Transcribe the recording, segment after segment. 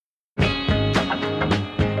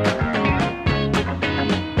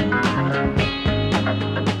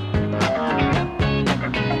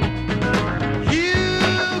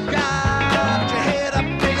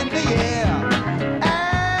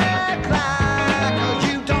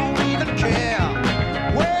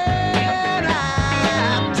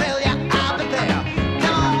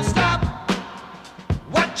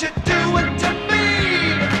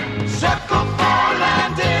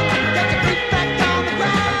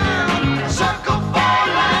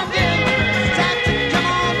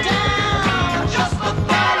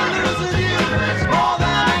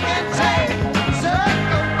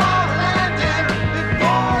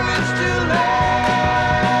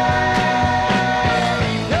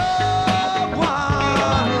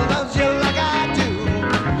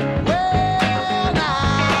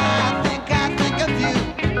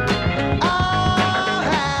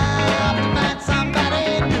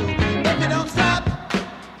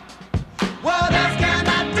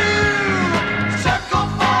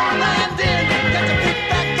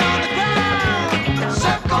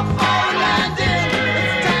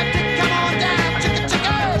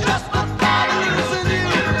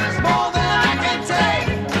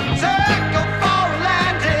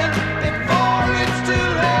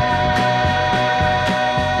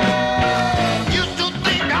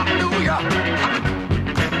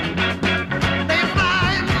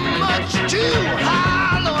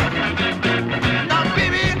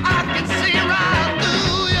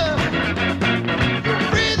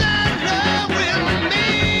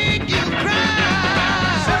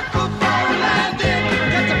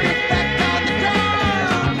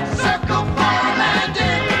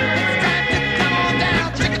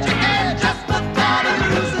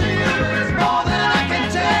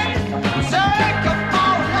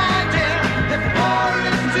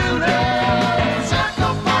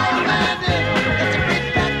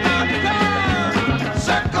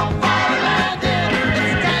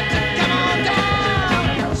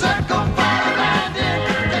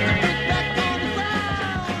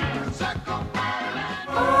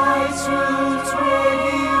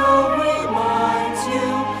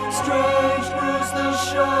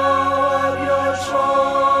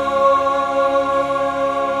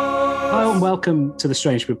Welcome to the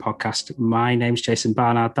Strange Brew podcast. My name's Jason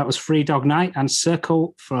Barnard. That was Free Dog Night and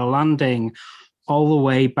Circle for a Landing, all the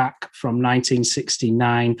way back from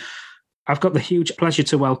 1969. I've got the huge pleasure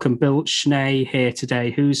to welcome Bill Schnee here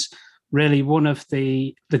today, who's really one of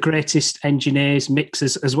the greatest engineers,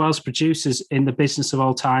 mixers, as well as producers in the business of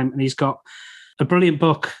all time. And he's got a brilliant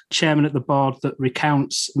book, Chairman at the Board, that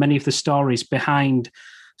recounts many of the stories behind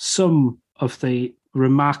some of the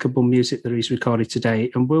remarkable music that he's recorded today.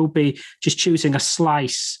 And we'll be just choosing a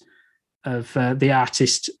slice of the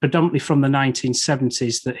artist, predominantly from the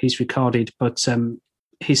 1970s that he's recorded, but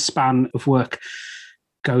his span of work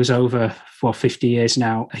goes over for 50 years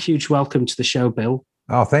now. A huge welcome to the show, Bill.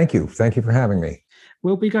 Oh, thank you. Thank you for having me.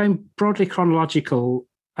 We'll be going broadly chronological.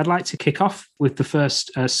 I'd like to kick off with the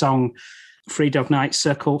first song, Free Dog Night,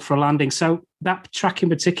 Circle for a Landing. So that track in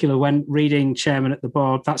particular, when reading Chairman at the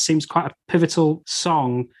Board, that seems quite a pivotal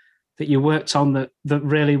song that you worked on that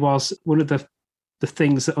really was one of the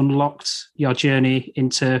things that unlocked your journey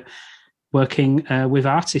into working with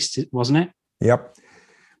artists, wasn't it? Yep.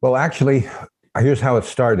 Well, actually, here's how it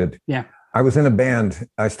started. Yeah. I was in a band.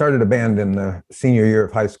 I started a band in the senior year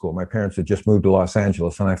of high school. My parents had just moved to Los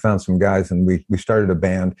Angeles, and I found some guys, and we started a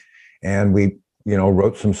band, and we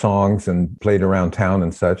wrote some songs and played around town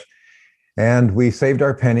and such. And we saved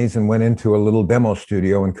our pennies and went into a little demo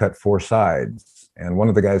studio and cut 4 sides. And one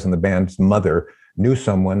of the guys in the band's mother knew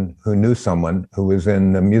someone who was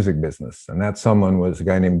in the music business. And that someone was a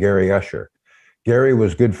guy named Gary Usher. Gary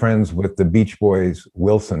was good friends with the Beach Boys the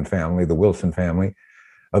Wilson family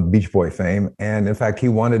of Beach Boy fame. And in fact, he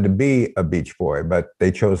wanted to be a Beach Boy, but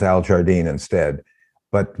they chose Al Jardine instead.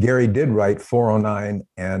 But Gary did write 409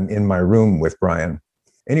 and In My Room with Brian.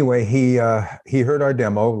 Anyway, he heard our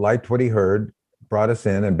demo, liked what he heard, brought us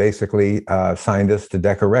in, and basically signed us to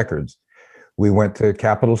Decca Records. We went to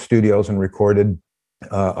Capitol Studios and recorded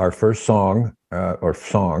our first song or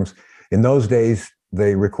songs. In those days,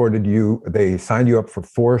 they signed you up for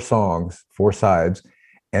 4 songs, 4 sides,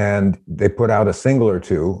 and they put out a single or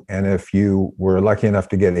 2. And if you were lucky enough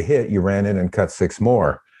to get a hit, you ran in and cut 6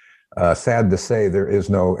 more. Sad to say, there is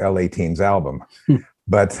no LA Teens album.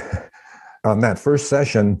 But on that first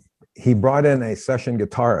session, he brought in a session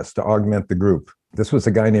guitarist to augment the group. This was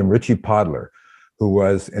a guy named Richie Podler, who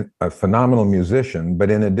was a phenomenal musician, but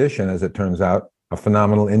in addition, as it turns out, a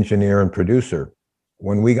phenomenal engineer and producer.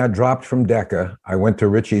 When we got dropped from Decca, I went to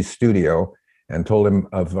Richie's studio and told him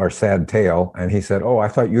of our sad tale. And he said, "Oh, I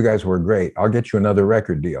thought you guys were great. I'll get you another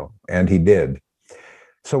record deal." And he did.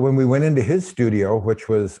 So when we went into his studio, which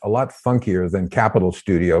was a lot funkier than Capitol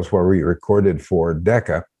Studios, where we recorded for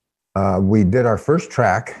Decca, we did our first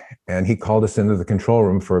track, and he called us into the control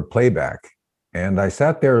room for a playback. And I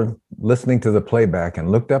sat there listening to the playback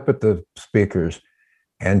and looked up at the speakers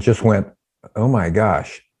and just went, "Oh my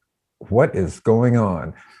gosh, what is going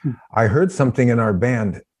on?" I heard something in our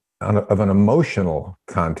band of an emotional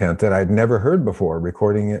content that I'd never heard before,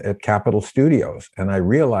 recording it at Capitol Studios. And I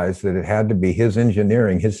realized that it had to be his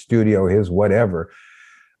engineering, his studio, his whatever.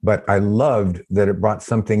 But I loved that it brought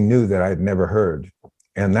something new that I'd never heard.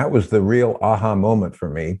 And that was the real aha moment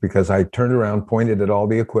for me, because I turned around, pointed at all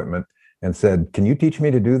the equipment and said, "Can you teach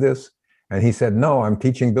me to do this?" And he said, "No, I'm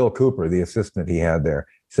teaching Bill Cooper," the assistant he had there.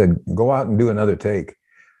 He said, "Go out and do another take."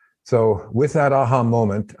 So with that aha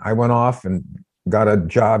moment, I went off and got a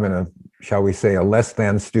job in a less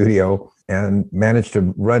than studio, and managed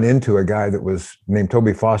to run into a guy that was named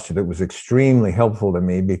Toby Foster that was extremely helpful to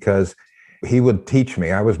me, because he would teach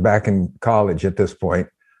me. I was back in college at this point.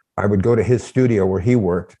 I would go to his studio where he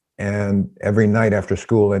worked, and every night after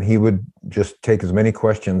school, and he would just take as many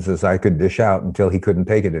questions as I could dish out until he couldn't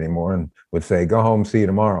take it anymore and would say, "Go home, see you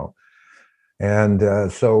tomorrow."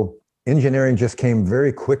 And so engineering just came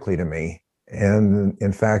very quickly to me. And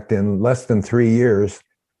in fact, in less than 3 years,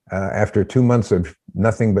 after 2 months of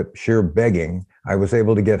nothing but sheer begging, I was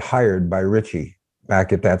able to get hired by Richie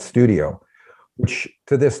back at that studio, which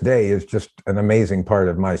to this day is just an amazing part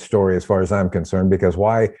of my story as far as I'm concerned, because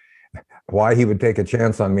why he would take a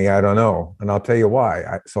chance on me, I don't know. And I'll tell you why.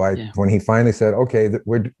 When he finally said, "Okay,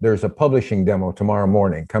 there's a publishing demo tomorrow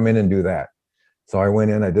morning, come in and do that." So I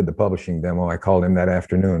went in, I did the publishing demo. I called him that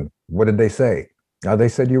afternoon. "What did they say?" "They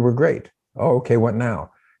said you were great." "Oh, okay, what now?"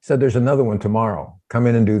 He said, "There's another one tomorrow. Come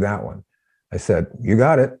in and do that one." I said, "You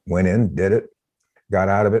got it." Went in, did it, got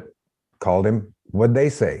out of it, called him. "What'd they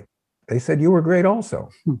say?" "They said you were great also."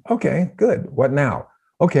 "Okay, good. What now?"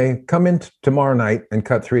 "Okay, come in tomorrow night and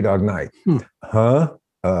cut 3 Dog Night." "Huh?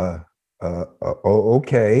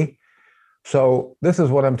 Okay." So this is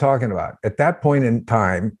what I'm talking about. At that point in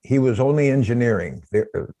time, he was only engineering.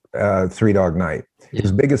 Three Dog Night. Yeah.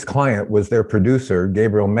 His biggest client was their producer,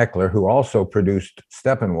 Gabriel Meckler, who also produced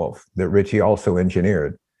Steppenwolf, that Richie also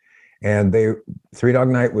engineered. And Three Dog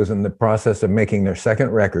Night was in the process of making their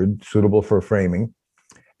second record, Suitable for Framing.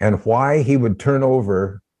 And why he would turn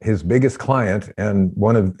over his biggest client and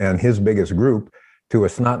his biggest group to a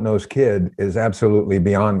snot-nosed kid is absolutely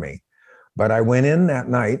beyond me. But I went in that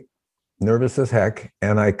night, nervous as heck,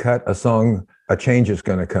 and I cut a song, A Change Is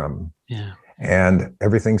Gonna Come. Yeah. And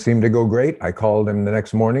everything seemed to go great. I called him the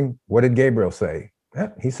next morning. What did Gabriel say?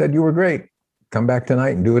 He said, you were great. Come back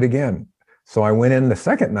tonight and do it again. So I went in the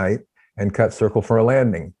second night and cut Circle for a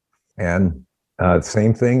Landing. And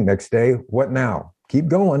same thing, next day, what now? Keep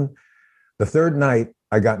going. The third night,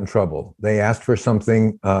 I got in trouble. They asked for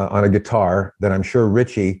something on a guitar that I'm sure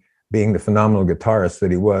Richie, being the phenomenal guitarist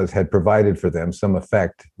that he was, had provided for them, some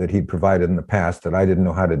effect that he'd provided in the past that I didn't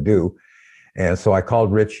know how to do. And so I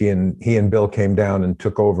called Richie, and he and Bill came down and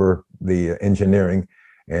took over the engineering.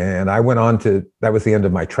 And I went on that was the end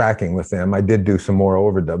of my tracking with them. I did do some more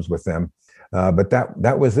overdubs with them. But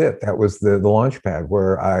that was it. That was the launch pad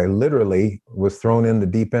where I literally was thrown in the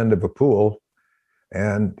deep end of a pool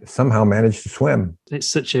and somehow managed to swim. It's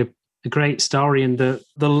such a great story, and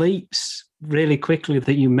the leaps really quickly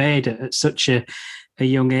that you made at such a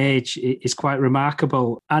young age is quite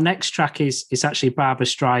remarkable. Our next track is actually Barbra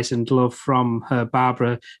Streisand, Love, from her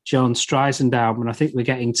Barbara Jones Streisand album. And I think we're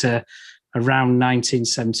getting to around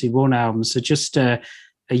 1971 album. So just a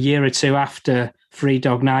year or two after Three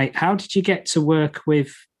Dog Night. How did you get to work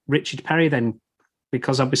with Richard Perry then?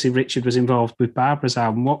 Because obviously Richard was involved with Barbara's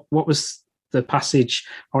album. What was the passage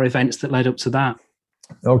or events that led up to that?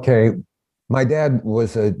 Okay. My dad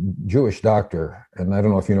was a Jewish doctor, and I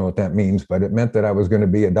don't know if you know what that means, but it meant that I was going to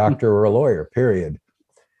be a doctor or a lawyer, period.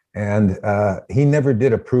 And he never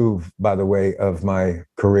did approve, by the way, of my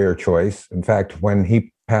career choice. In fact,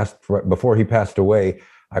 before he passed away,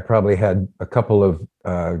 I probably had a couple of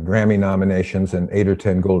Grammy nominations and 8 or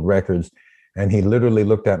 10 gold records. And he literally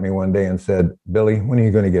looked at me one day and said, Billy, when are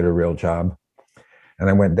you going to get a real job? And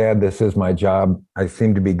I went, Dad, this is my job. I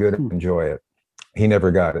seem to be good and enjoy it. He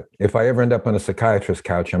never got it. If I ever end up on a psychiatrist's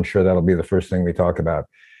couch, I'm sure that'll be the first thing we talk about.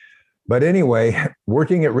 But anyway,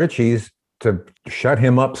 working at Richie's to shut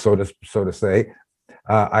him up, so to say,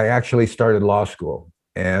 I actually started law school.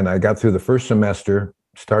 And I got through the first semester,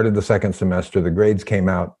 started the second semester. The grades came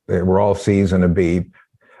out. They were all C's and a B.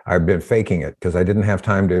 I've been faking it because I didn't have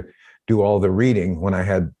time to do all the reading when I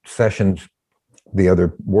had sessions, the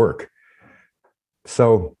other work.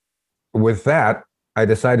 So with that, I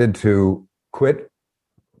decided to quit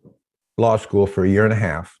law school for a year and a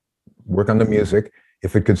half, work on the music.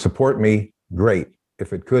 If it could support me, great.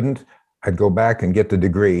 If it couldn't, I'd go back and get the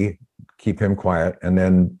degree, keep him quiet, and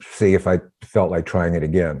then see if I felt like trying it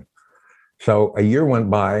again. So a year went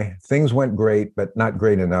by, things went great, but not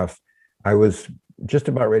great enough. I was just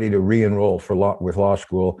about ready to re-enroll with law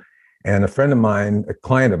school. And a friend of mine, a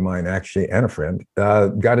client of mine actually, and a friend,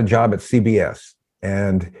 got a job at CBS.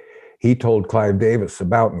 And he told Clive Davis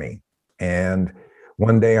about me. And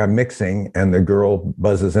one day I'm mixing and the girl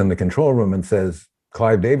buzzes in the control room and says,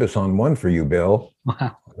 Clive Davis on one for you, Bill.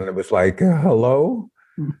 Wow. And it was like, hello?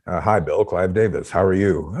 Hi, Bill, Clive Davis. How are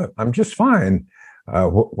you? I'm just fine.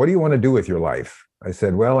 What do you want to do with your life? I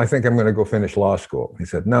said, well, I think I'm going to go finish law school. He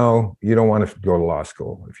said, no, you don't want to go to law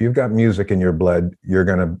school. If you've got music in your blood, you're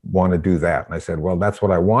going to want to do that. And I said, well, that's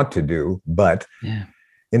what I want to do. But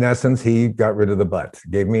in essence, he got rid of the but,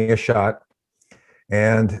 gave me a shot.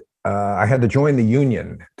 And I had to join the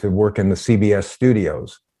union to work in the CBS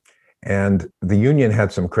studios. And the union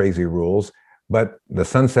had some crazy rules, but the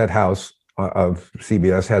Sunset House of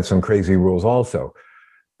CBS had some crazy rules also.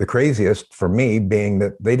 The craziest for me being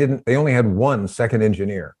that they only had one second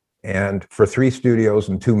engineer, and for 3 studios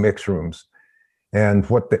and 2 mix rooms. And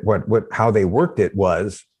how they worked it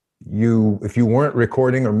was, if you weren't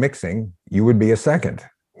recording or mixing, you would be a second,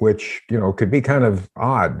 which, could be kind of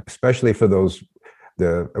odd, especially for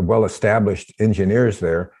the well-established engineers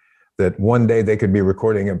there, that one day they could be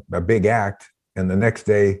recording a big act and the next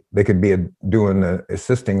day they could be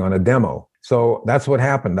assisting on a demo. So that's what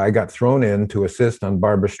happened. I got thrown in to assist on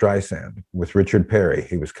Barbra Streisand with Richard Perry.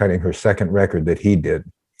 He was cutting her second record that he did.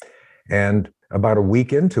 And about a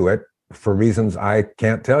week into it, for reasons I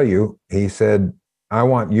can't tell you, he said, I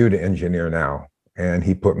want you to engineer now. And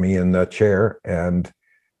he put me in the chair, and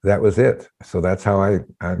that was it. So that's how I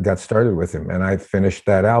got started with him. And I finished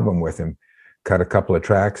that album with him, cut a couple of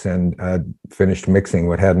tracks, and finished mixing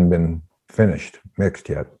what hadn't been mixed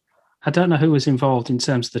yet. I don't know who was involved in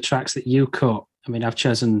terms of the tracks that you cut. I mean, I've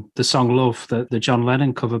chosen the song Love, the John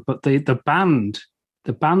Lennon cover, but the band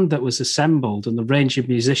the band that was assembled and the range of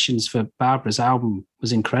musicians for Barbara's album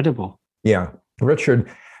was incredible. Yeah. Richard,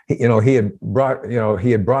 he had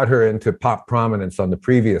brought her into pop prominence on the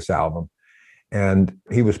previous album. And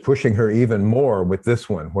he was pushing her even more with this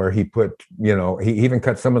one, where he put, he even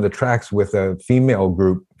cut some of the tracks with a female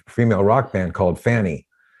rock band called Fanny.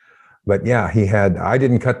 But yeah, I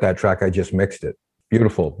didn't cut that track, I just mixed it.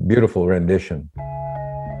 Beautiful, beautiful rendition.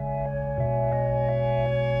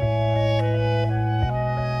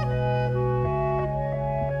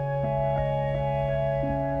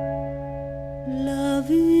 Love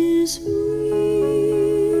is real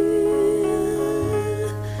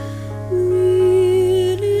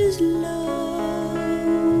is love.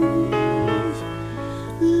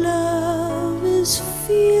 Love is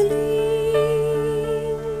feeling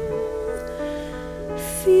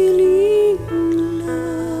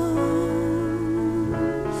love.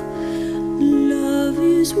 Love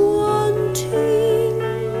is wanting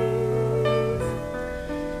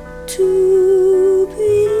to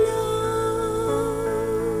be loved.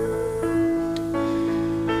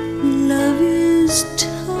 Love is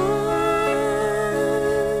touch.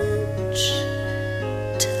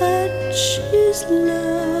 Touch is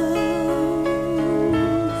love.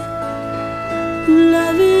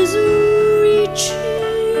 Love is reaching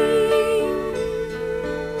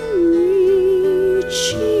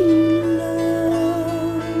love.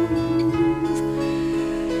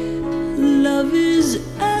 Love is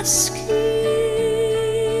asking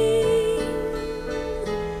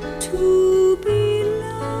to be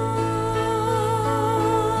loved.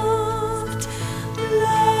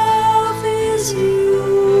 Love is you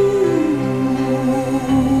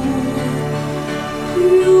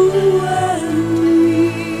and me.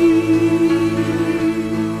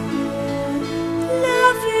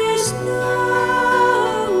 Love is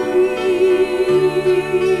knowing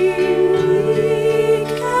we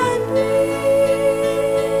can be.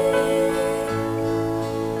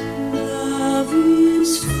 Love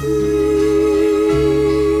is free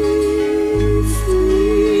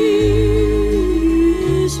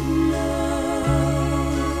is love.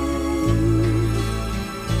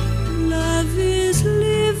 Love is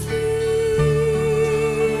living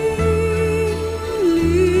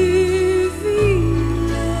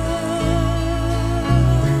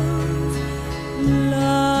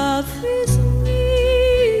love. Love is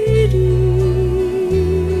needing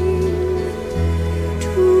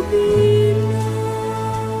to be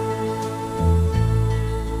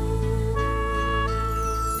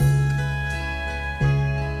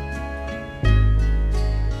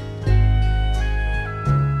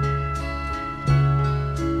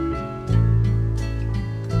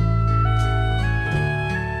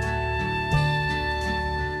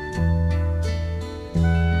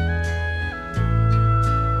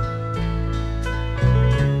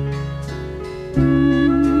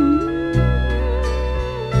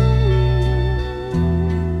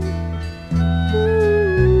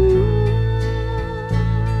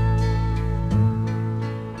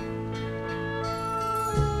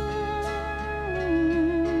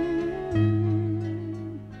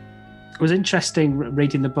It was interesting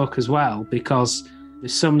reading the book as well, because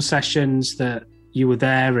there's some sessions that you were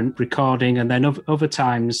there and recording, and then other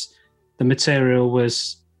times the material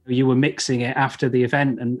was, you were mixing it after the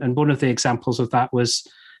event. And one of the examples of that was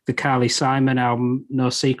the Carly Simon album,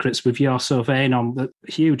 No Secrets, with You're So Vain on, the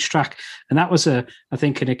huge track. And that was, I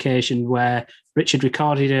think, an occasion where Richard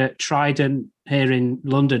recorded at Trident here in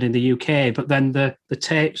London in the UK, but then the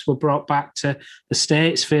tapes were brought back to the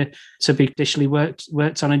States to be additionally worked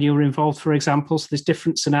on, and you were involved, for example. So there's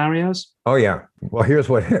different scenarios. Oh, yeah. Well, here's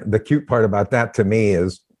what the cute part about that to me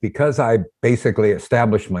is, because I basically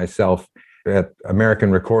established myself at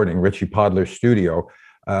American Recording, Richie Podler's studio,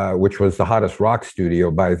 which was the hottest rock studio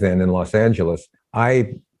by then in Los Angeles,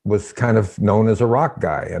 I was kind of known as a rock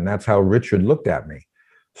guy, and that's how Richard looked at me.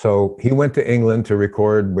 So he went to England to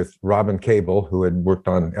record with Robin Cable, who had worked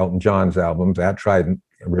on Elton John's albums at Trident.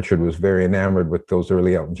 Richard was very enamored with those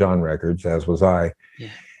early Elton John records, as was I. Yeah.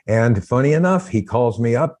 And funny enough, he calls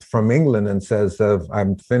me up from England and says,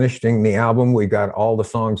 I'm finishing the album. We got all the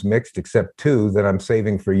songs mixed except two that I'm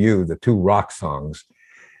saving for you, the two rock songs.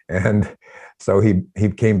 And so he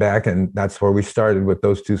came back, and that's where we started with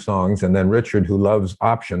those two songs. And then Richard, who loves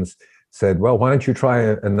options, said, well, why don't you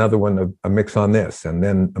try another one, a mix on this, and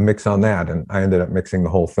then a mix on that. And I ended up mixing the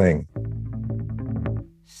whole thing.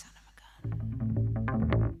 Son of a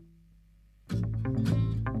gun.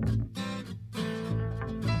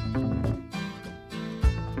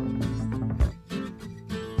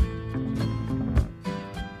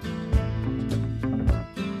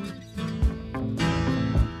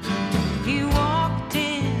 He walked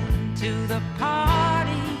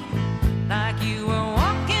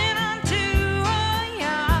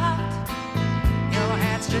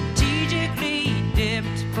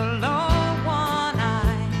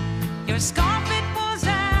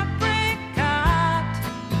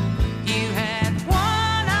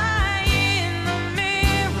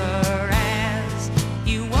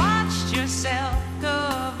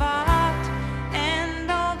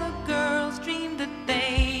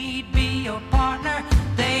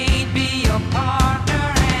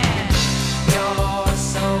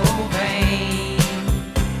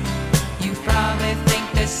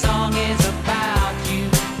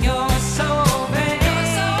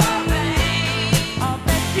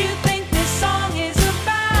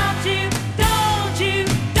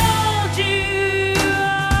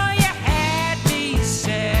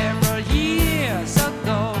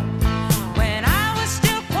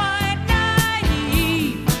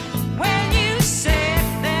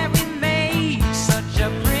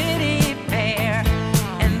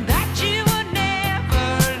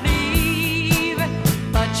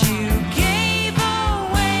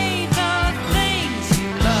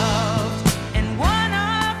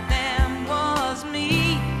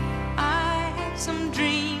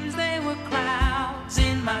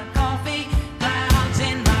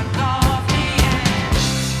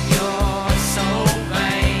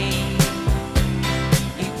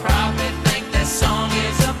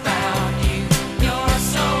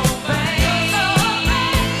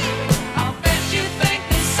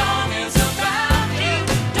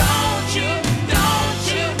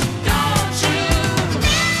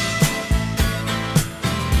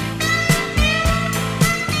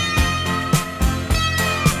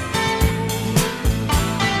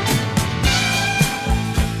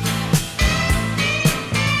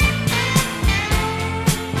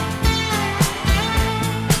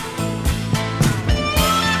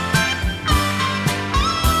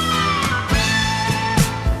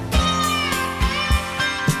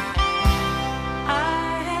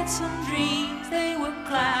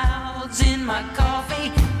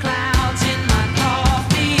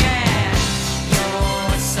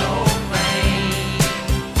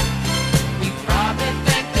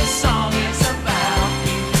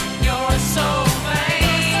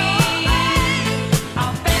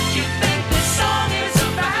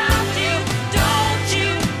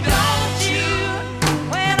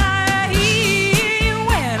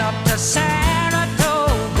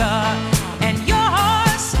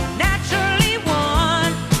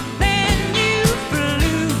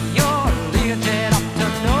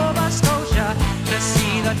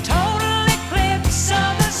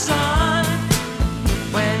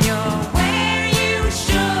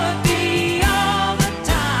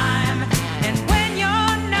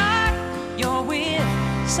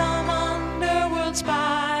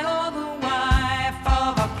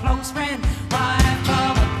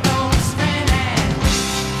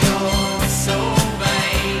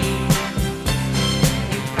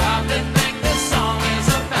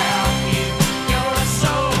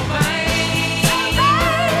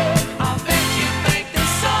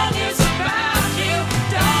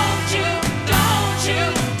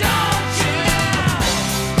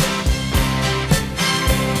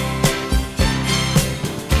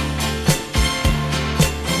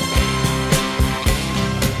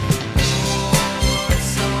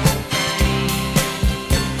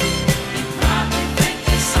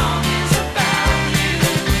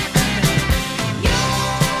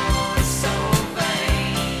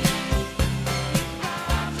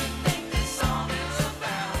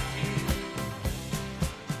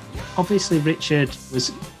Obviously, Richard was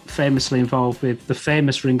famously involved with the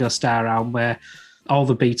famous Ringo Starr album where all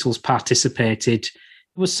the Beatles participated.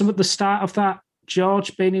 Was some at the start of that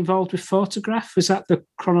George being involved with Photograph? Was that the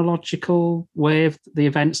chronological way the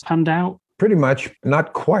events panned out? Pretty much,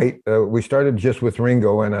 not quite. We started just with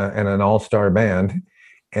Ringo and an all-star band.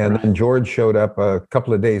 And then George showed up a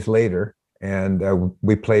couple of days later, and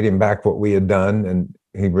we played him back what we had done, and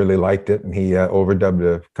he really liked it, and he overdubbed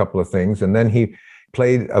a couple of things. And then he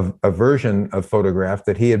played a version of Photograph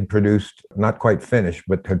that he had produced, not quite finished,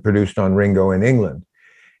 but had produced on Ringo in England.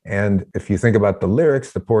 And if you think about the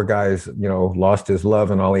lyrics, the poor guy's, lost his love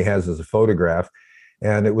and all he has is a photograph.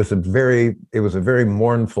 And it was a very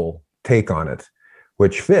mournful take on it,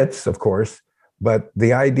 which fits, of course. But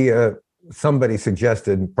the idea, somebody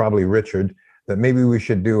suggested, probably Richard, that maybe we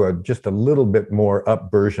should do just a little bit more up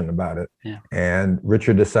version about it. Yeah. And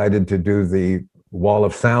Richard decided to do the wall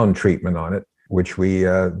of sound treatment on it, which we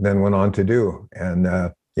then went on to do. And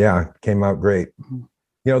came out great.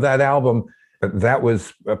 Mm-hmm. That album, that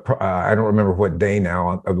was, I don't remember what day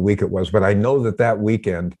now of the week it was, but I know that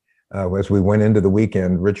weekend, as we went into the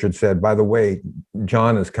weekend, Richard said, by the way,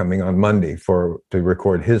 John is coming on Monday to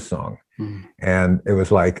record his song. Mm. And it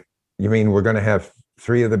was like, you mean we're going to have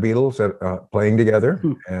 3 of the Beatles playing together?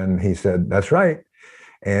 Mm. And he said, that's right.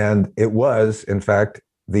 And it was, in fact,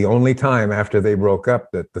 the only time after they broke up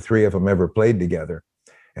that the 3 of them ever played together.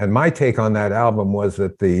 And my take on that album was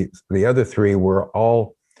that the other 3 were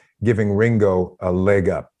all giving Ringo a leg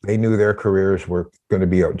up. They knew their careers were going to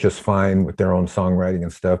be just fine with their own songwriting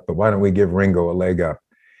and stuff, but why don't we give Ringo a leg up?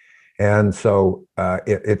 And so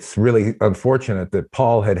it's really unfortunate that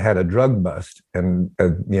Paul had a drug bust and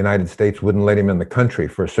the United States wouldn't let him in the country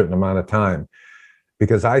for a certain amount of time.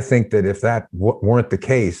 Because I think that if that weren't the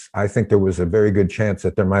case, I think there was a very good chance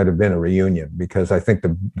that there might have been a reunion, because I think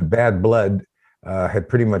the bad blood had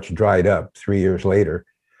pretty much dried up 3 years later.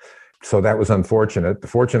 So that was unfortunate. The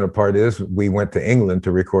fortunate part is we went to England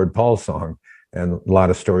to record Paul's song, and a lot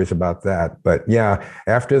of stories about that. But yeah,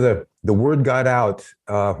 after the word got out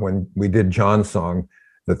when we did John's song,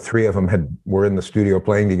 the 3 of them were in the studio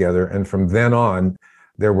playing together. And from then on,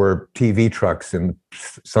 there were TV trucks in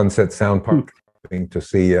Sunset Sound Park to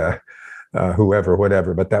see whoever,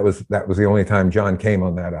 whatever. But that was the only time John came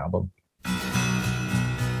on that album.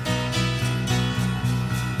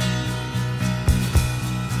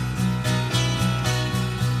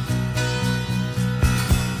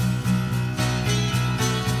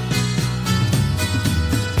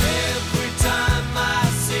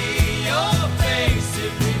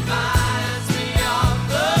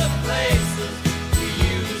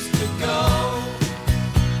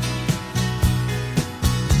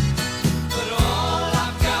 But all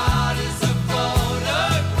I've got is a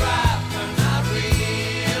photograph.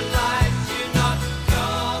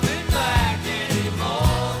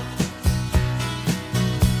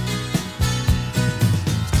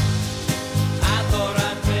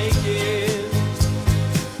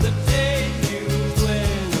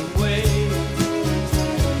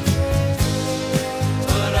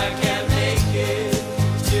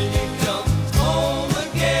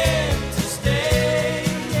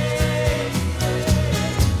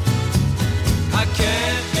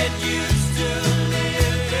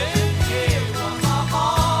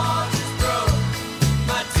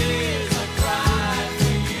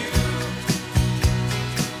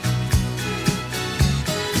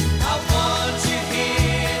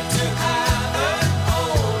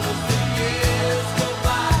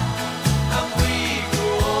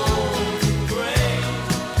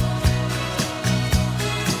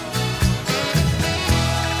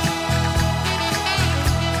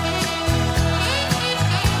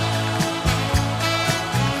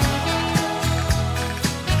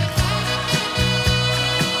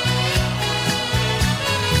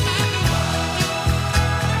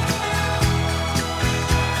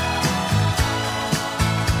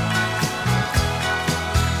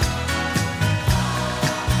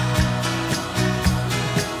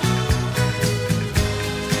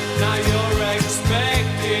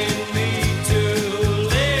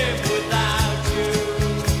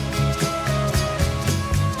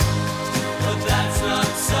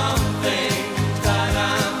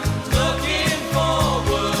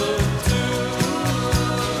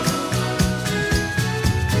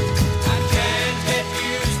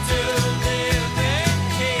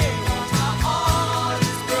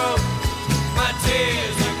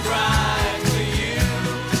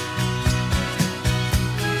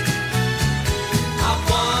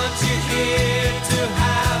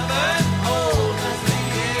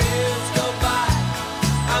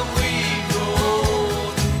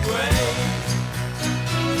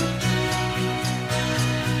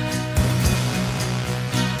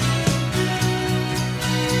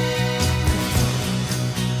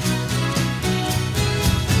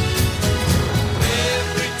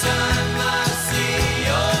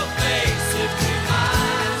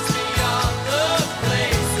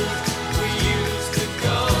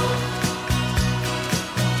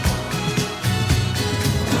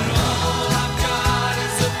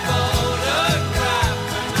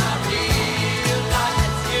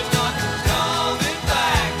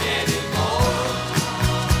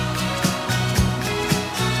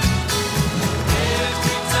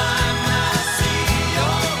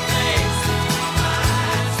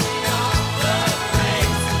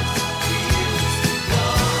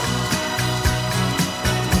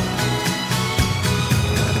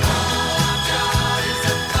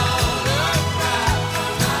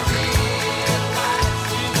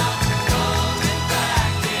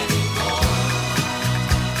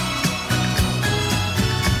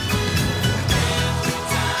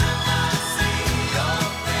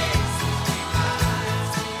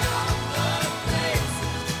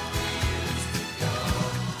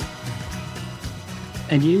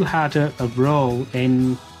 And you had a role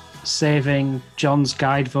in saving John's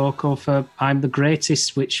guide vocal for I'm the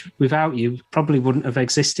Greatest, which without you probably wouldn't have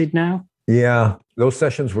existed now. Yeah, those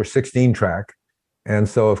sessions were 16 track. And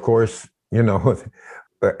so, of course,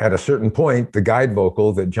 at a certain point, the guide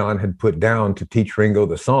vocal that John had put down to teach Ringo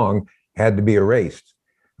the song had to be erased.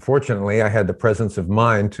 Fortunately, I had the presence of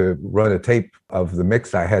mind to run a tape of the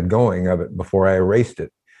mix I had going of it before I erased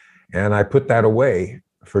it. And I put that away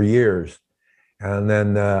for years. And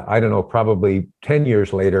then, I don't know, probably 10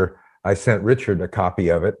 years later, I sent Richard a copy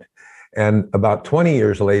of it. And about 20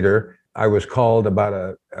 years later, I was called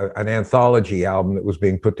about an anthology album that was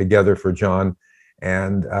being put together for John.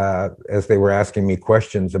 And as they were asking me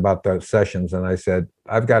questions about those sessions, and I said,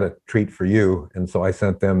 I've got a treat for you. And so I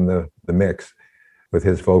sent them the mix with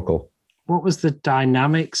his vocal. What was the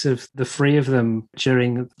dynamics of the three of them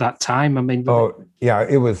during that time? I mean,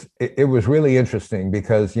 it was really interesting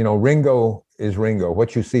because, Ringo is Ringo.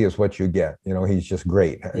 What you see is what you get. He's just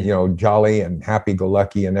great, jolly and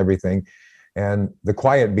happy-go-lucky and everything. And the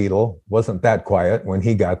quiet Beatle wasn't that quiet when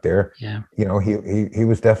he got there. Yeah. He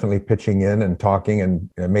was definitely pitching in and talking and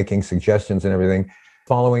making suggestions and everything.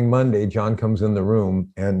 Following Monday, John comes in the room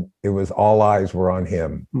and it was all eyes were on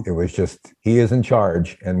him. It was just, he is in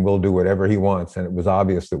charge and we'll do whatever he wants. And it was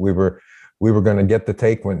obvious that we were going to get the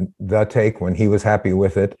take when he was happy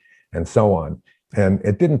with it and so on. And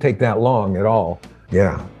it didn't take that long at all.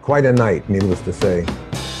 Yeah, quite a night, needless to say.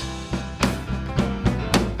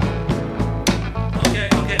 Okay.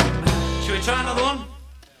 Should we try another one?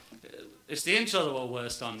 It's the intro that we're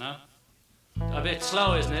worst on now. A bit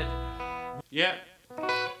slow, isn't it? Yeah.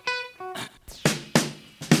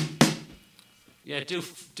 Yeah, do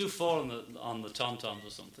 4 on the tom-toms or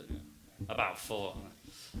something. About 4.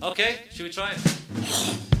 Okay, should we try it?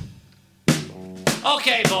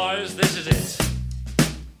 Okay, boys, this is it.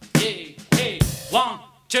 Hey, 1,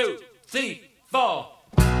 2, 3, 4.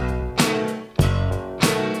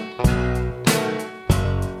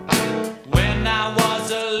 When I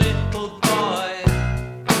was a little boy,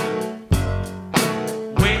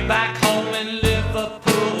 way back home in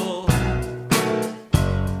Liverpool,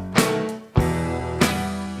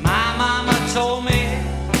 my mama told me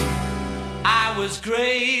I was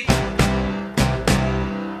great.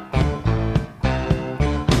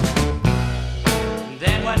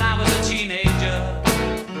 Then when I was a teenager,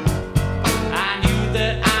 I knew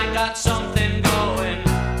that I got something going.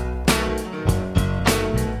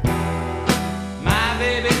 My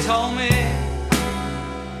baby told me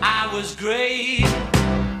I was great.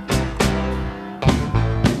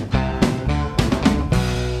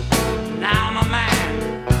 Now I'm a man.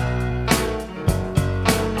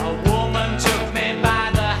 A woman took me by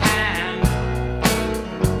the hand,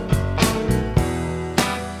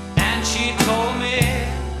 and she told me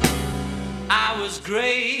I was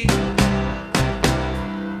great.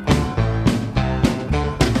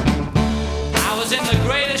 I was in the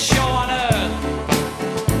greatest show on earth,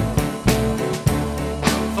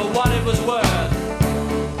 for what it was worth.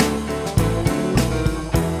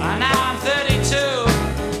 And now I'm 32,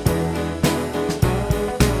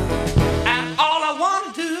 and all I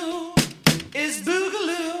want to do is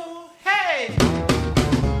boogaloo. Hey!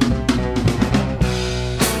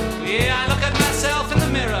 Yeah, I look at myself in the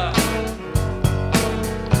mirror.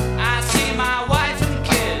 I see my wife and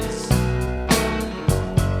kids,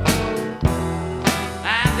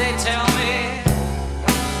 and they tell me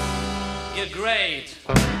you're great.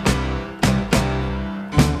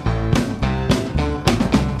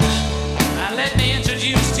 Now let me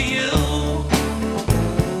introduce to you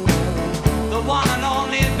the one and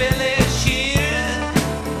only Billy Shear.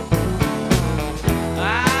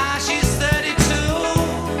 She's 32,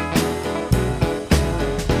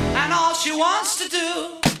 and all she wants to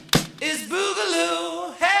do is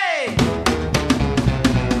boogaloo. Hey!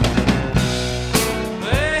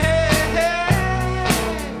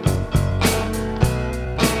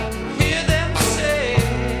 Hear them say,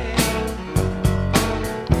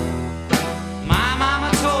 my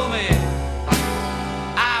mama told me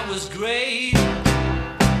I was great.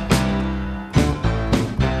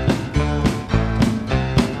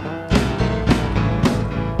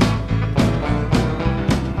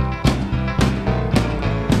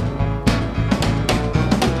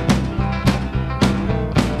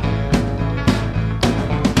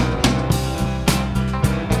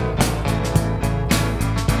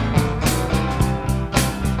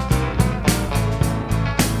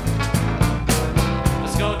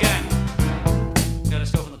 Let's go again. Okay,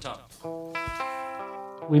 let's go from the top.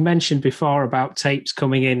 We mentioned before about tapes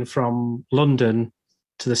coming in from London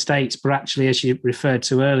to the States, but actually, as you referred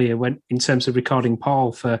to earlier, when in terms of recording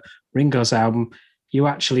Paul for Ringo's album, you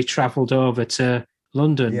actually travelled over to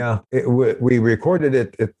London. Yeah, we recorded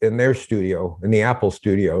it in their studio, in the Apple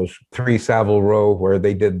Studios, 3 Savile Row, where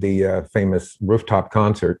they did the famous rooftop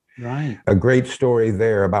concert. Right. A great story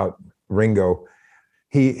there about Ringo.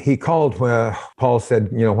 He called when Paul said,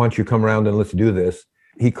 why don't you come around and let's do this?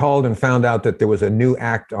 He called and found out that there was a new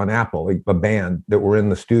act on Apple, a band that were in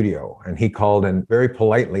the studio. And he called and very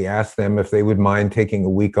politely asked them if they would mind taking a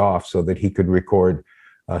week off so that he could record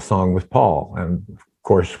a song with Paul. And of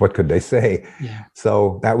course, what could they say? Yeah.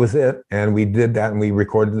 So that was it. And we did that, and we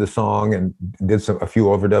recorded the song and did a few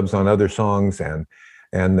overdubs on other songs and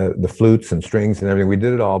the flutes and strings and everything. We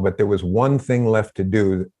did it all, but there was one thing left to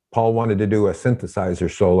do. Paul wanted to do a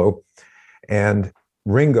synthesizer solo, and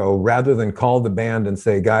Ringo, rather than call the band and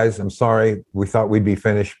say, guys, I'm sorry, we thought we'd be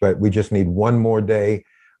finished, but we just need one more day.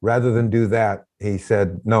 Rather than do that, he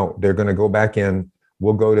said, no, they're going to go back in.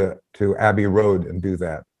 We'll go to Abbey Road and do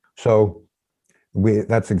that. So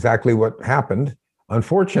that's exactly what happened.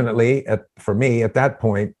 Unfortunately, for me, at that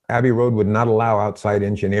point, Abbey Road would not allow outside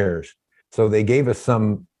engineers. So they gave us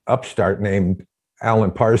some upstart named Alan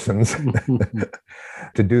Parsons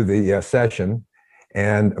to do the session.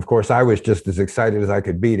 And of course, I was just as excited as I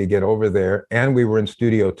could be to get over there. And we were in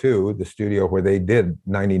Studio 2, the studio where they did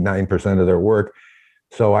 99% of their work.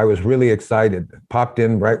 So I was really excited. Popped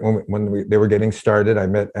in right when they were getting started. I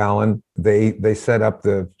met Alan. They set up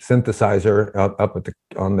the synthesizer up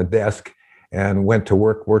on the desk and went to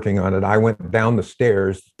working on it. I went down the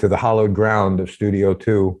stairs to the hallowed ground of Studio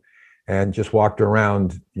 2 and just walked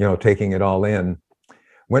around, taking it all in.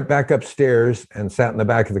 Went back upstairs and sat in the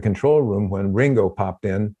back of the control room when Ringo popped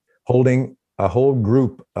in, holding a whole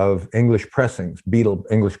group of English pressings, Beatle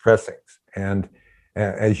English pressings. And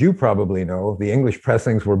as you probably know, the English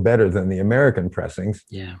pressings were better than the American pressings.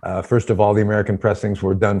 Yeah. First of all, the American pressings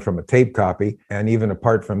were done from a tape copy. And even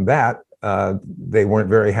apart from that, they weren't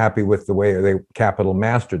very happy with the way they Capitol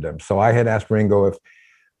mastered them. So I had asked Ringo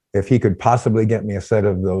if he could possibly get me a set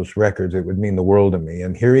of those records, it would mean the world to me.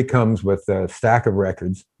 And here he comes with a stack of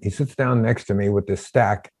records. He sits down next to me with this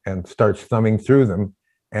stack and starts thumbing through them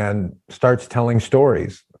and starts telling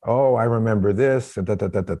stories. Oh, I remember this, and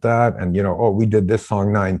and we did this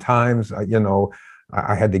song 9 times. I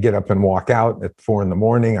had to get up and walk out at 4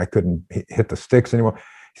 a.m. I couldn't hit the sticks anymore.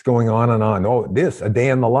 He's going on and on. Oh, A Day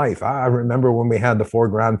in the Life. I remember when we had the 4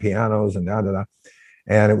 grand pianos and da.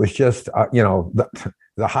 And it was just,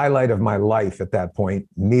 the highlight of my life at that point,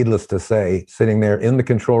 needless to say, sitting there in the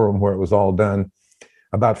control room where it was all done.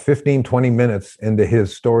 About 15, 20 minutes into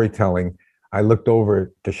his storytelling, I looked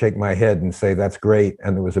over to shake my head and say, that's great.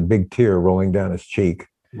 And there was a big tear rolling down his cheek.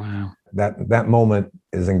 Wow. That moment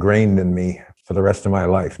is ingrained in me for the rest of my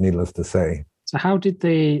life, needless to say. So how did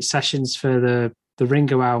the sessions for the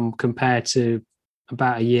Ringo album compare to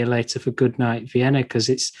about a year later for Goodnight Vienna? Because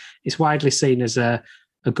it's widely seen as a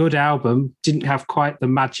good album. Didn't have quite the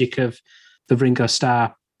magic of the Ringo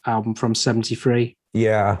Starr album from 73.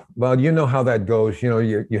 Yeah, well, you know how that goes.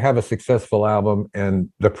 You have a successful album and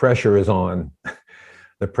the pressure is on.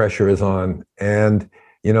 The pressure is on. And,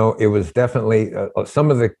 it was definitely,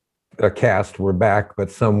 some of the cast were back, but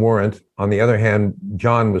some weren't. On the other hand,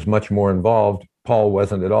 John was much more involved. Paul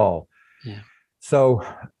wasn't at all. Yeah. So,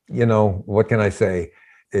 what can I say?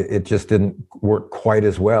 It just didn't work quite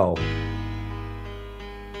as well.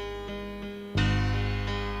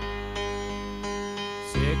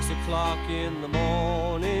 O'clock in the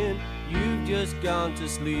morning, you've just gone to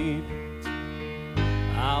sleep.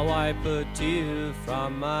 I wipe a tear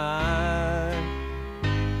from my eye.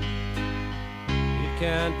 It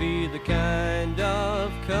can't be the kind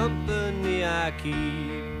of company I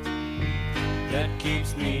keep that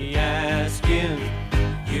keeps me asking.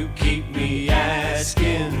 You keep me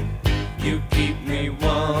asking. You keep me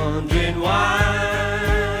wondering why.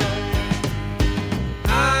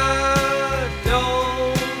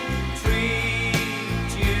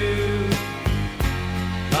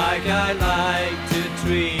 I like to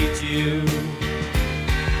treat you.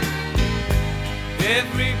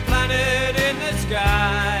 Every planet in the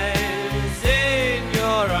sky is in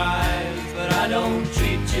your eyes, but I don't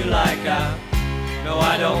treat you like I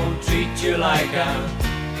don't treat you like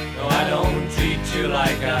I don't treat you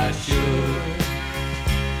like I should.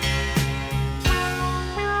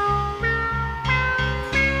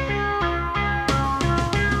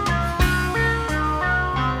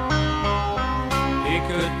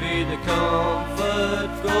 The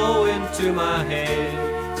comfort going to my head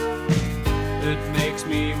that makes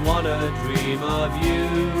me wanna dream of you.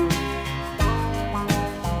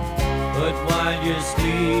 But while you're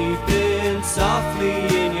sleeping softly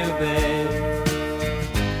in your bed,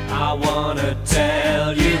 I wanna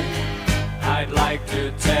tell you I'd like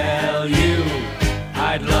tell you,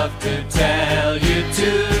 I'd love to tell you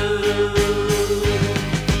too.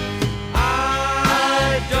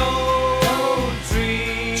 I don't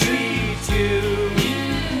treat you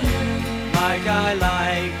like I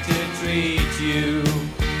like to treat you.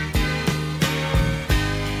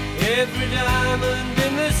 Every diamond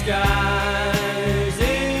in the sky's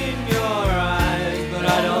in your eyes, but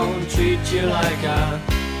I don't treat you like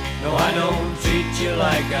no, I don't treat you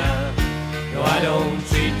like no, I don't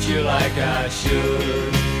treat you like I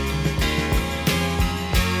should.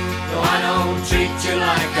 No, I don't treat you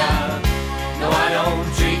like no, I don't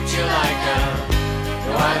treat you like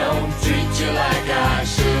no, I don't treat you like I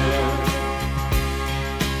should.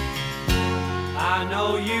 I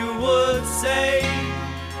know you would say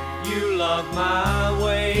you love my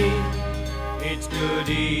way, it's good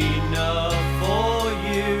enough for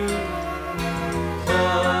you.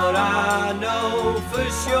 But I know for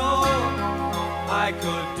sure I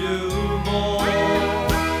could do more.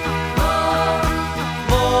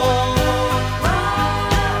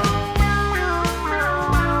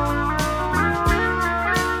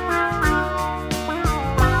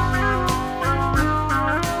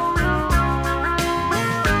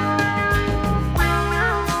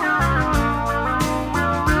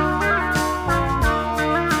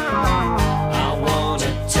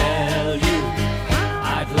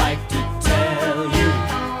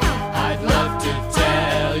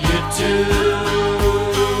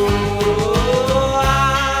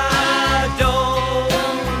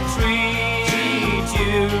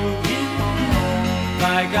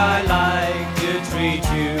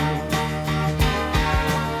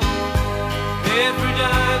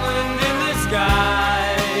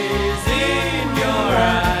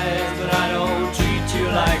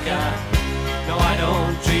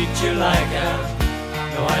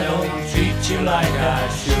 Like I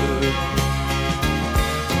should,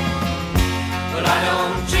 but I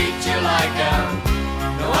don't treat you like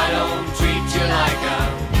no, I don't treat you like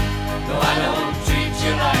no, I don't treat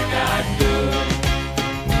you like I could.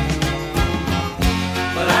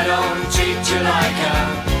 But I don't treat you like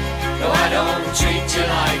no, I don't treat you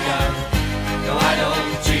like no, I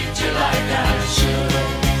don't treat you like I should.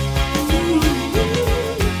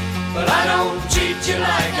 But I don't treat you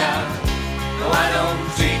like no, I don't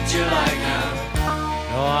treat you like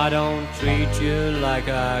no, I don't treat you like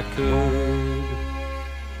I could.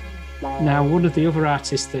 Now, one of the other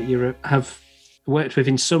artists that you have worked with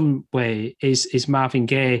in some way is Marvin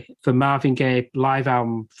Gaye. The Marvin Gaye live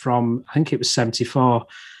album from, I think it was 74.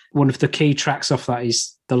 One of the key tracks off that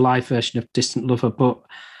is the live version of Distant Lover, but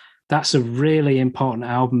that's a really important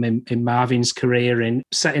album in Marvin's career, in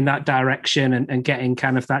setting that direction and getting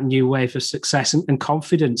kind of that new wave of success and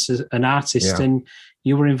confidence as an artist. Yeah. And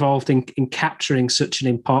you were involved in capturing such an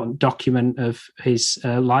important document of his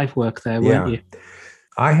live work there, weren't you?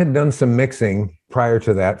 I had done some mixing prior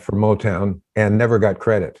to that for Motown and never got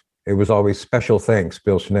credit. It was always special thanks,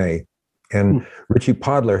 Bill Schnee. And Richie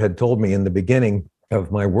Podler had told me in the beginning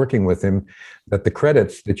of my working with him that the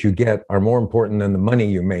credits that you get are more important than the money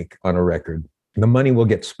you make on a record. The money will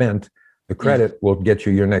get spent. The credit will get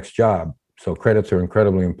you your next job. So credits are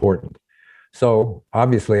incredibly important. So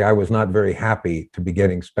obviously I was not very happy to be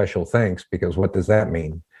getting special thanks, because what does that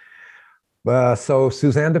mean? So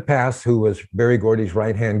Suzanne DePass, who was Berry Gordy's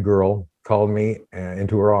right-hand girl, called me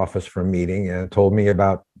into her office for a meeting and told me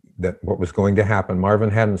about what was going to happen. Marvin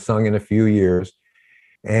hadn't sung in a few years.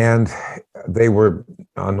 And they were,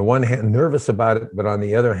 on the one hand, nervous about it, but on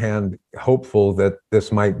the other hand, hopeful that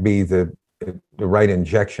this might be the right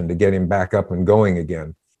injection to get him back up and going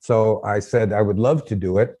again. So I said I would love to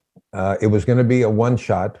do it. It was going to be a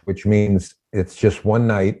one-shot, which means it's just one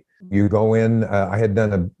night. You go in, I had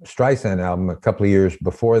done a Streisand album a couple of years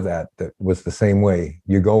before that was the same way.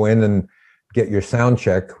 You go in and get your sound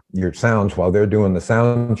check, your sounds while they're doing the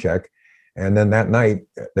sound check. And then that night,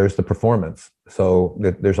 there's the performance. So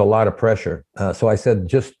there's a lot of pressure. So I said,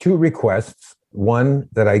 just two requests. One,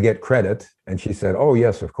 that I get credit. And she said, oh,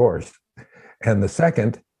 yes, of course. And the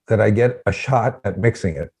second, that I get a shot at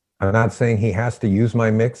mixing it. I'm not saying he has to use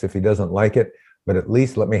my mix if he doesn't like it, but at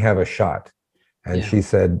least let me have a shot. And she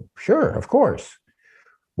said, sure, of course.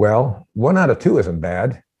 Well, 1 out of 2 isn't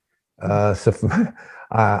bad. So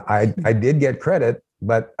I did get credit,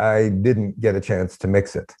 but I didn't get a chance to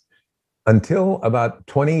mix it. Until about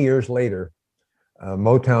 20 years later,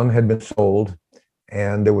 Motown had been sold,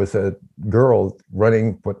 and there was a girl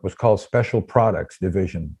running what was called Special Products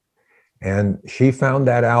Division. And she found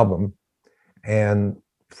that album, and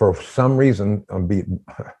for some reason,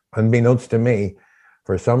 unbeknownst to me,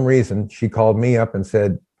 for some reason, she called me up and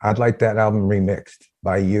said, I'd like that album remixed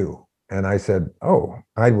by you. And I said, oh,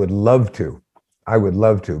 I would love to. I would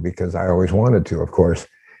love to, because I always wanted to, of course.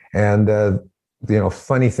 And,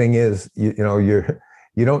 funny thing is, you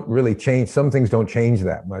don't really change. Some things don't change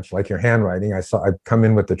that much, like your handwriting. I'd come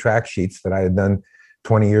in with the track sheets that I had done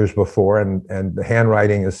 20 years before, and the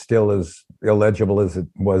handwriting is still as illegible as it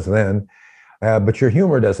was then. But your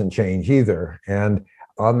humor doesn't change either. And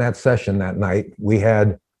on that session that night, we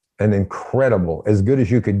had an incredible, as good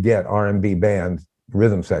as you could get, R&B band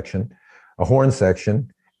rhythm section, a horn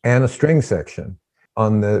section, and a string section.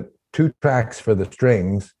 On the 2 tracks for the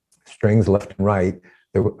strings left and right,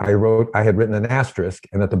 I had written an asterisk,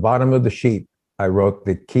 and at the bottom of the sheet, I wrote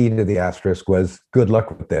the key to the asterisk was "Good luck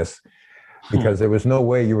with this," because there was no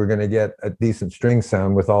way you were going to get a decent string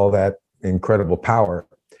sound with all that incredible power.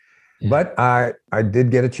 Yeah. But I did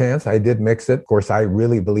get a chance. I did mix it. Of course, I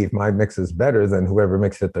really believe my mix is better than whoever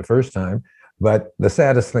mixed it the first time. But the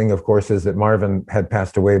saddest thing, of course, is that Marvin had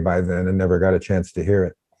passed away by then and never got a chance to hear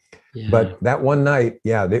it. Yeah. But that one night,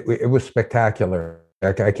 it was spectacular.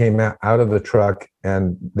 I came out of the truck,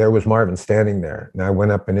 and there was Marvin standing there. And I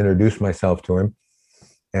went up and introduced myself to him.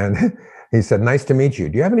 And he said, "Nice to meet you.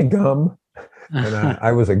 Do you have any gum?" And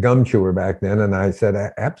I was a gum chewer back then. And I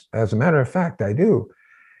said, "As a matter of fact, I do."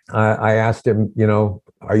 I asked him,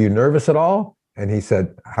 "Are you nervous at all?" And he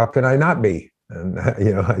said, "How can I not be?" And,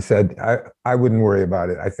 I said, I wouldn't worry about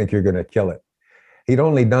it. I think you're going to kill it. He'd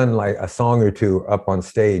only done like a song or two up on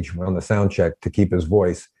stage on the sound check to keep his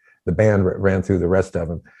voice. The band ran through the rest of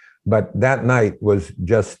them. But that night was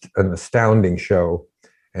just an astounding show.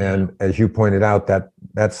 And as you pointed out,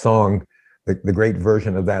 that song, the great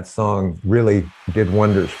version of that song really did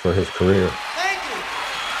wonders for his career. Thank you.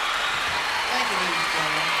 Thank you, ladies and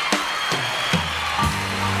gentlemen.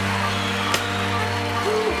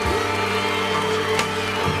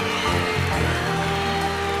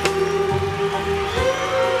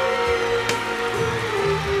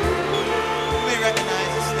 You may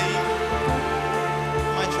recognize this theme,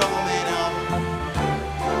 my Trouble Man album.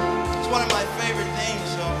 It's one of my favorite themes,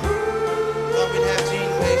 so I thought we'd have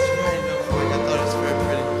Gene Bass write it up for you. I thought it was very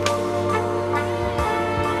pretty.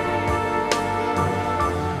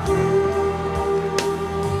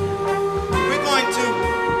 We're going to do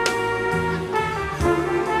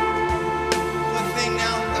a thing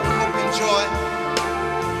now that we hope you enjoy.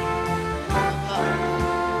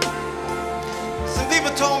 Some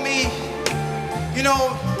people told me,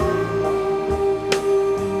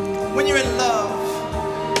 when you're in love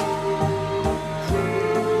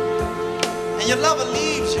and your lover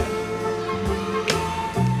leaves you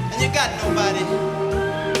and you got nobody,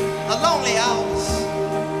 a lonely hours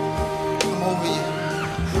come over you,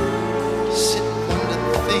 sit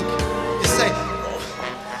and think. You say, oh,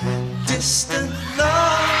 distant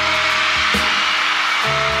love.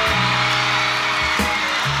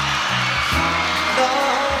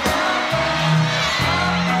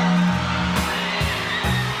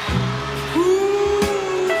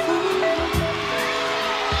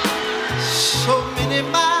 So many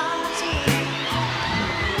miles away.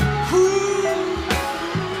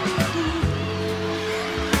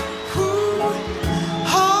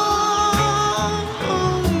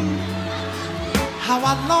 How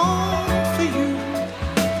I long for you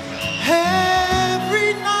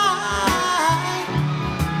every night,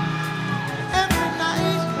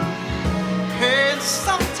 and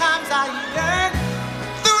sometimes I yearn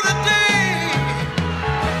through the day.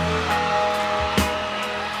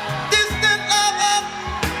 Distant lover,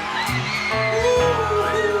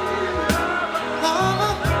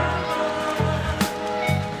 lover,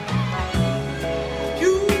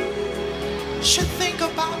 you should think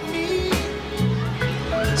about me.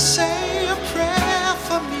 Say a prayer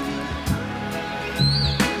for me,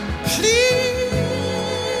 please.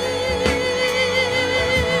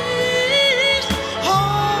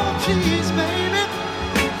 Oh, please, baby,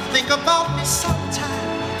 think about me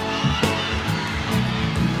sometime.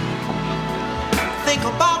 Think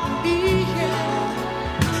about me, yeah.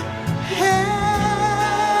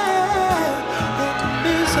 What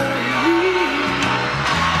misery.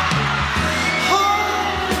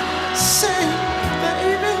 Oh, say,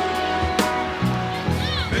 baby,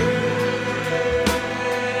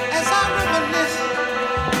 as I reminisce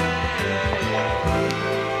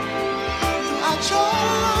through our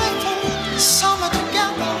joyful summer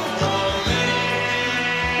together,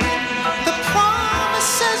 the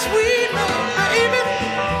promises we made, baby,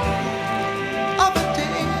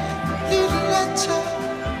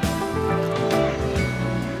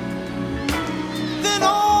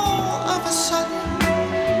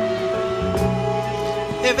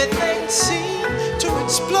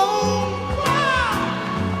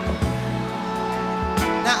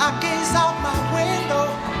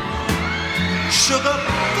 Sugar,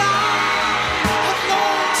 die of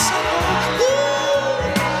lonesome. Ooh,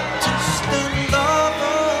 distant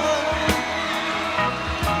lover.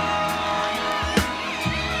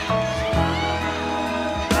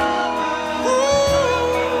 Ooh,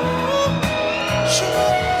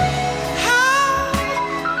 sugar, how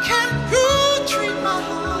can you treat my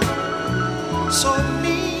heart so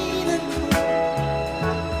mean and cruel?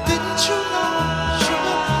 Didn't you know,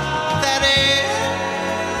 sugar, that every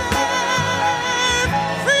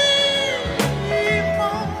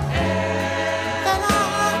moment that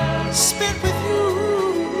I spent with you,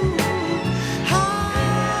 I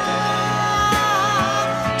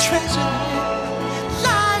treasure it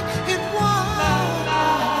like it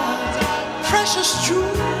was precious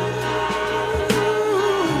jewel.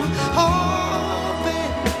 Oh,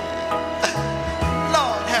 baby,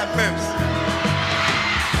 Lord have mercy.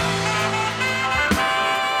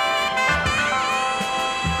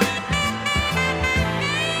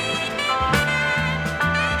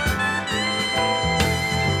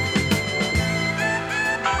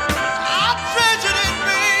 I treasured it,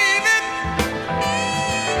 baby,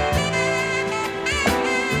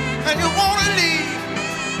 and you wanna leave.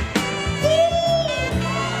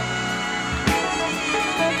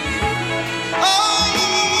 Oh,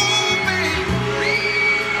 baby,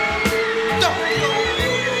 don't go.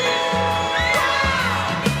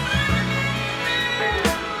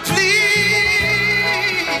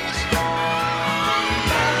 Please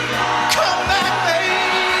come back,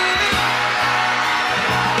 baby.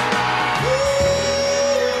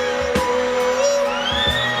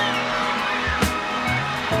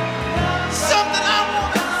 Something I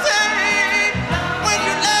wanna say when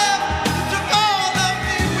you left, you took all of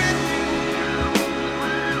me with you.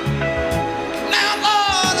 Now,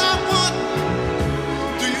 Lord, I wonder,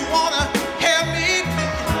 do you wanna hear me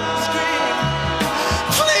please scream?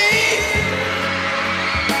 Please,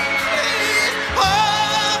 please,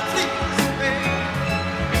 oh, please, baby,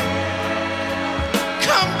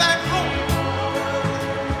 come back home.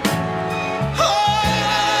 Oh,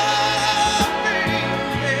 baby.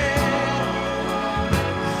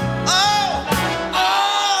 Oh,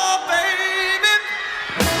 baby,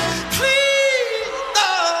 please,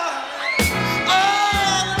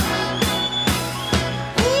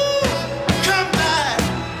 come back.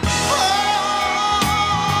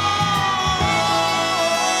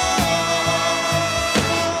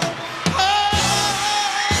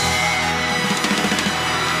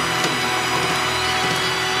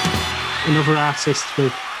 Another artist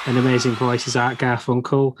with an amazing voice is Art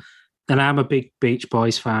Garfunkel, and I'm a big Beach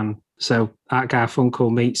Boys fan. So Art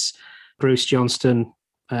Garfunkel meets Bruce Johnston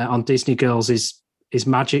on Disney Girls is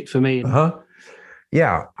magic for me. Uh-huh.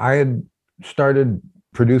 Yeah, I had started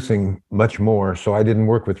producing much more, so I didn't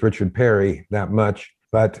work with Richard Perry that much,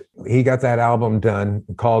 but he got that album done,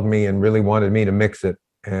 called me and really wanted me to mix it.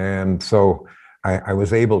 And so I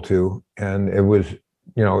was able to, and it was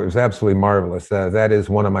absolutely marvelous. That is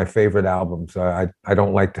one of my favorite albums. I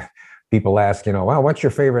don't like to, people ask, wow, what's your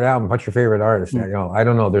favorite album? What's your favorite artist? I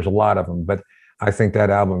don't know. There's a lot of them, but I think that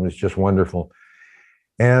album is just wonderful.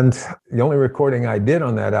 And the only recording I did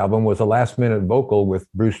on that album was a last-minute vocal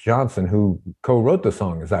with Bruce Johnson, who co-wrote the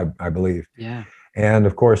song, as I believe. Yeah. And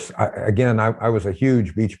of course, I was a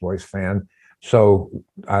huge Beach Boys fan, so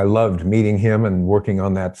I loved meeting him and working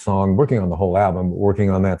on that song, working on the whole album, working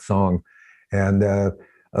on that song. And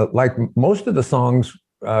like most of the songs,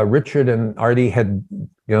 Richard and Artie had,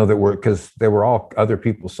 because they were all other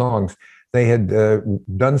people's songs, they had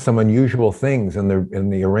done some unusual things in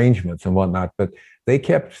the arrangements and whatnot, but they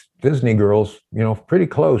kept Disney Girls, pretty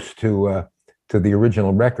close to the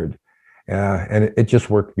original record, and it just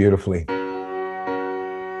worked beautifully.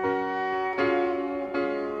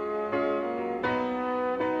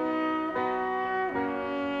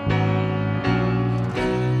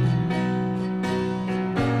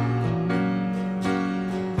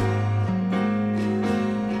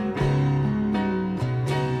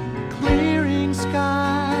 Clearing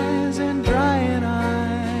skies and drying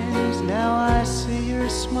eyes, now I see your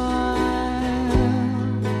smile.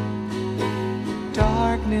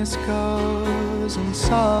 Darkness goes and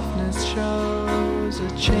softness shows a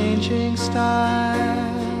changing style.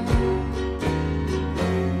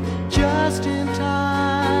 Just in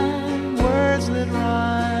time, words that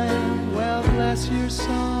rhyme, well bless your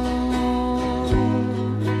soul.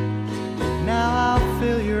 Now I'll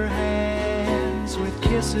fill your hands with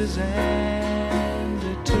kisses and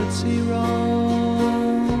a Tootsie Roll.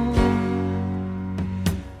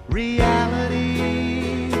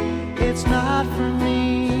 Reality, it's not for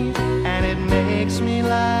me, and it makes me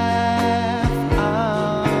laugh.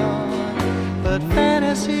 But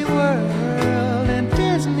fantasy world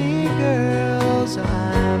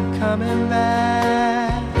coming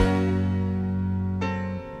back.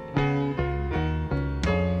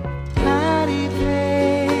 Patty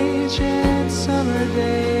Page and summer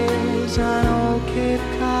days on old Cape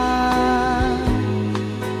Cod.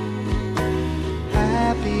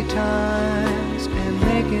 Happy times and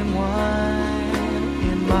making wine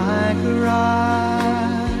in my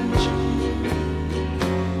garage.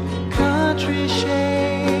 Country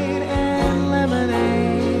shade and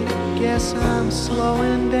lemonade, guess I'm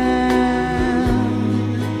slowing down.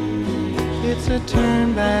 It's a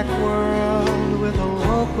turn-back world with a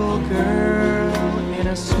local girl in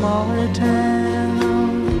a smaller town.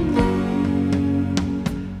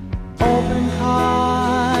 Open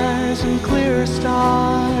cars and clear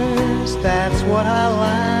stars, that's what I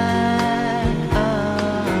like.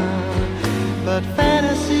 But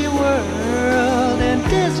fantasy world and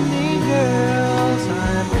Disney girls,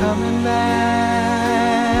 I'm coming back.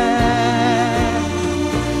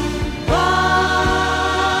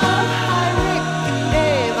 Bob, hi Rick,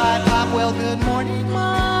 Dave, hi Pop, well good morning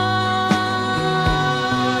Mom.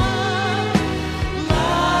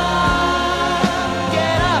 Mom,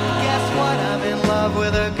 get up, guess what, I'm in love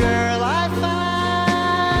with a girl I found.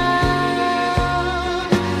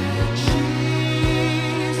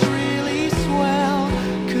 She's really swell,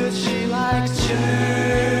 'cause she likes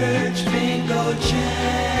church, bingo,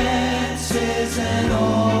 chances, and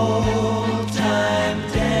old time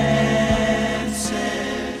dances.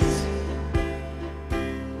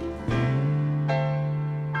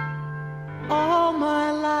 All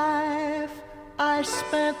my life I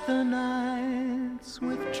spent the nights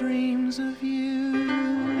with dreams of you.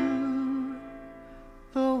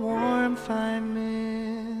 The warmth I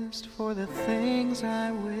missed for the things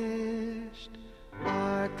I wished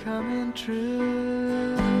are coming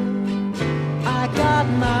true. I got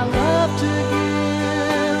my love to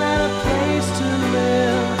give and a place to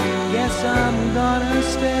live. Guess I'm gonna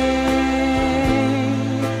stay.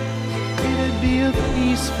 It'd be a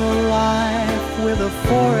peaceful life with a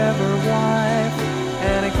forever wife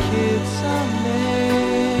and a kid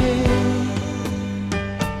someday.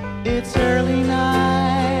 It's early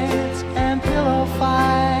nights and pillow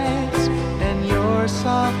fights and your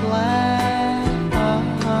soft laugh.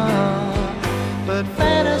 But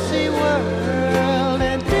fantasy world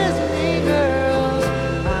and Disney girls,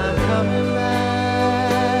 I'm coming back.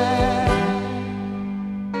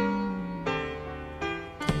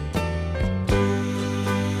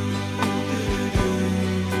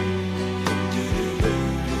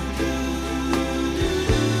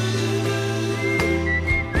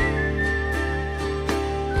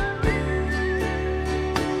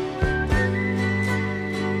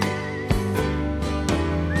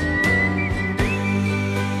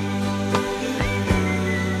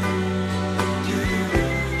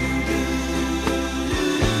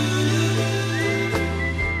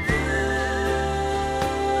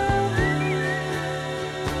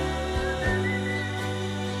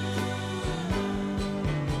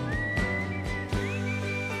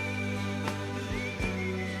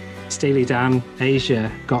 Steely Dan,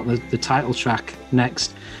 Asia, got the title track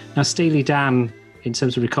next. Now, Steely Dan, in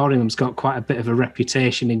terms of recording them, has got quite a bit of a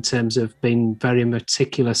reputation in terms of being very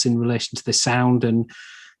meticulous in relation to the sound and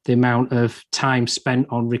the amount of time spent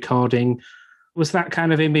on recording. Was that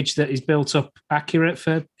kind of image that is built up accurate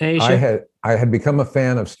for Asia? I had become a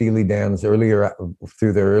fan of Steely Dan's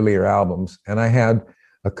through their earlier albums, and I had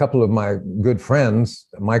a couple of my good friends,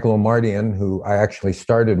 Michael O'Mardian, who I actually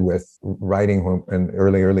started with writing in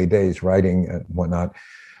early days, writing and whatnot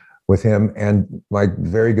with him, and my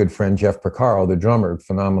very good friend Jeff Porcaro, the drummer,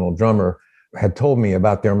 phenomenal drummer, had told me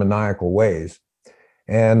about their maniacal ways.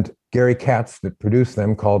 And Gary Katz, that produced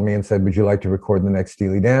them, called me and said, "Would you like to record the next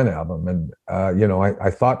Steely Dan album?" And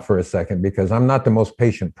I thought for a second, because I'm not the most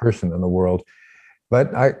patient person in the world,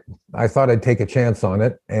 but I thought I'd take a chance on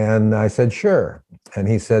it. And I said, sure. And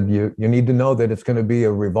he said, you need to know that it's going to be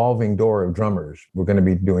a revolving door of drummers. We're going to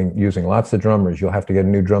be using lots of drummers. You'll have to get a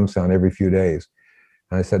new drum sound every few days.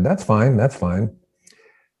 And I said, that's fine.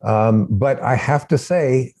 But I have to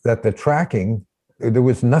say that the tracking, there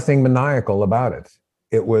was nothing maniacal about it.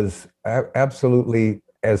 It was absolutely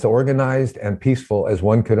as organized and peaceful as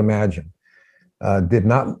one could imagine. Did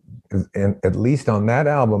not, at least on that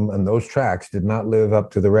album and those tracks, did not live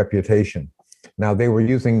up to the reputation. Now, they were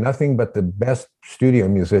using nothing but the best studio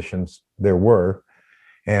musicians there were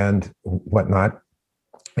and whatnot.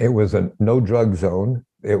 It was a no drug zone.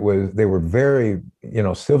 They were very,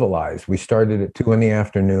 civilized. We started at 2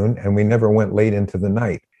 p.m. and we never went late into the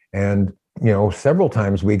night. And, several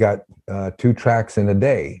times we got 2 tracks in a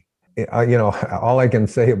day. All I can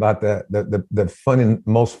say about that, the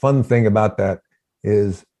most fun thing about that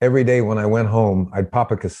is every day when I went home, I'd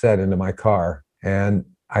pop a cassette into my car and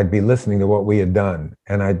I'd be listening to what we had done.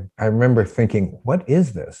 And I remember thinking, what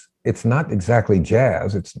is this? It's not exactly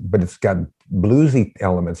jazz, but it's got bluesy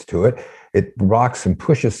elements to it. It rocks and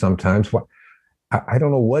pushes sometimes. I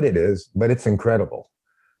don't know what it is, but it's incredible.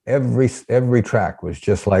 Every track was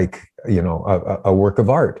just like, a work of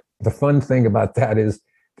art. The fun thing about that is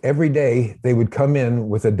every day they would come in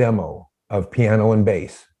with a demo of piano and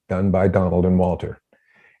bass done by Donald and Walter.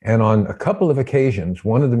 And on a couple of occasions,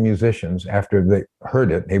 one of the musicians, after they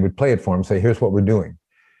heard it, they would play it for him, say, here's what we're doing.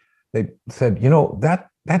 They said,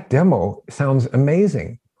 that demo sounds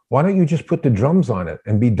amazing. Why don't you just put the drums on it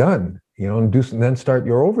and be done, and then start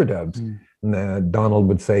your overdubs? And Donald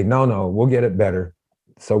would say, no, we'll get it better.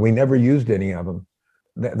 So we never used any of them.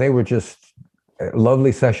 They were just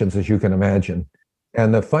lovely sessions, as you can imagine.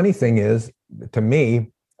 And the funny thing is, to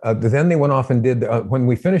me, then they went off and did, when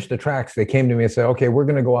we finished the tracks, they came to me and said, okay, we're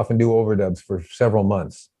going to go off and do overdubs for several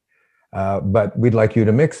months, but we'd like you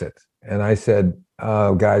to mix it. And I said,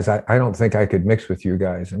 guys, I don't think I could mix with you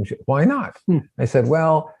guys. And she, why not? I said,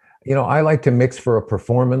 well, I like to mix for a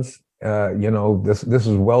performance. This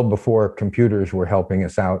is well before computers were helping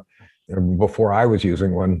us out, or before I was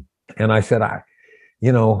using one. And I said, I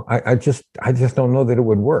just don't know that it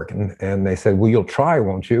would work. And they said, well, you'll try,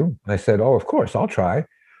 won't you? And I said, oh, of course, I'll try.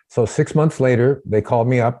 So 6 months later, they called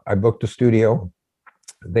me up. I booked a studio.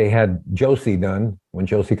 They had Josie done, When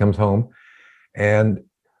Josie Comes Home. And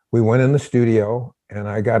we went in the studio, and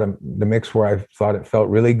I got the mix where I thought it felt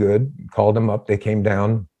really good. Called them up. They came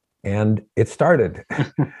down, and it started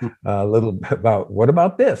a little bit about, what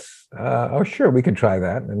about this? Oh, sure, we could try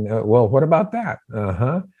that. And well, what about that?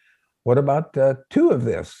 What about two of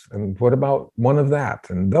this? And what about one of that?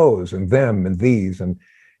 And those and them and these. And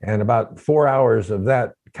about 4 hours of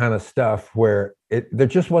that kind of stuff where there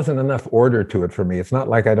just wasn't enough order to it for me. It's not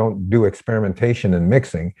like I don't do experimentation and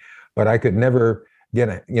mixing, but I could never get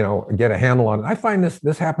a handle on it. I find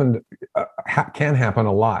this happened, can happen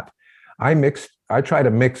a lot. I try to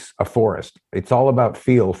mix a forest. It's all about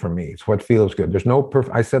feel for me. It's what feels good. There's no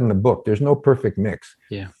I said in the book, there's no perfect mix.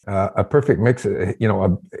 Yeah. A perfect mix,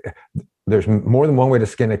 there's more than one way to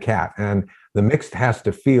skin a cat, and the mix has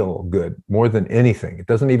to feel good more than anything. It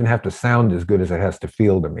doesn't even have to sound as good as it has to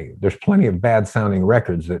feel to me. There's plenty of bad sounding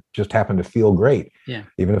records that just happen to feel great,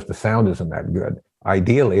 even if the sound isn't that good.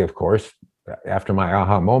 Ideally, of course, after my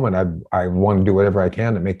aha moment, I want to do whatever I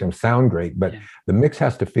can to make them sound great, but the mix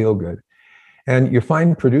has to feel good. And you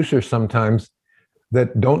find producers sometimes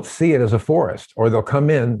that don't see it as a forest, or they'll come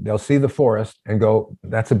in, they'll see the forest and go,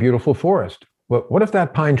 that's a beautiful forest. Well, what if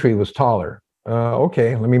that pine tree was taller?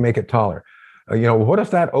 Okay, let me make it taller. What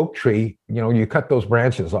if that oak tree, you cut those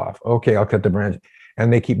branches off? Okay, I'll cut the branch.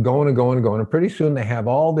 And they keep going and going and going. And pretty soon they have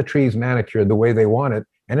all the trees manicured the way they want it.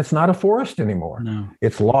 And it's not a forest anymore. No.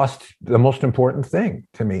 It's lost the most important thing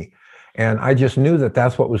to me. And I just knew that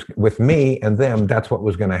that's what was, with me and them, that's what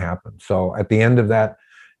was going to happen. So at the end of that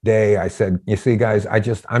day, I said, you see, guys,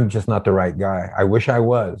 I'm just not the right guy. I wish I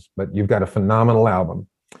was, but you've got a phenomenal album.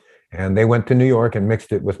 And they went to New York and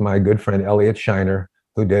mixed it with my good friend, Elliot Shiner,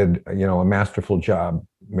 who did, a masterful job,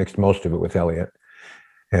 mixed most of it with Elliot.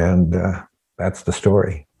 And that's the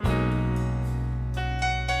story.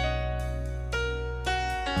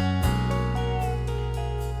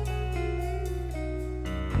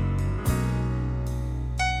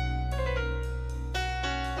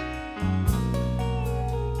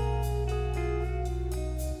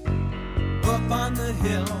 Up on the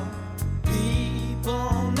hill,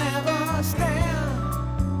 people never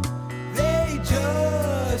stand. They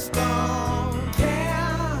just don't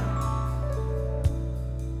care.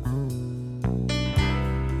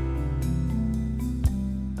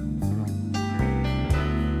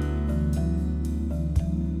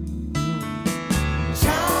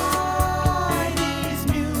 Chinese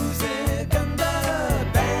music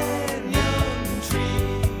under banyan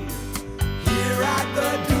tree. Here at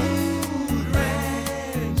the Dude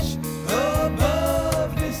Ranch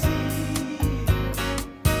above the sea.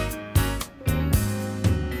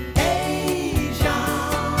 Asia,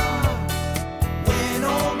 when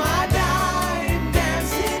all my dime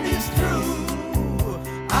dancing is through,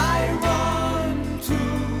 I run to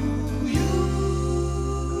you.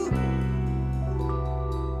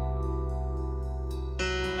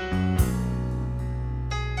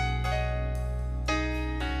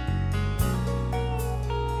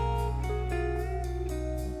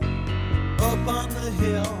 Up on the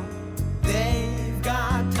hill, they've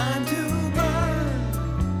got time to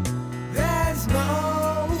burn. There's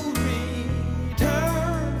no return.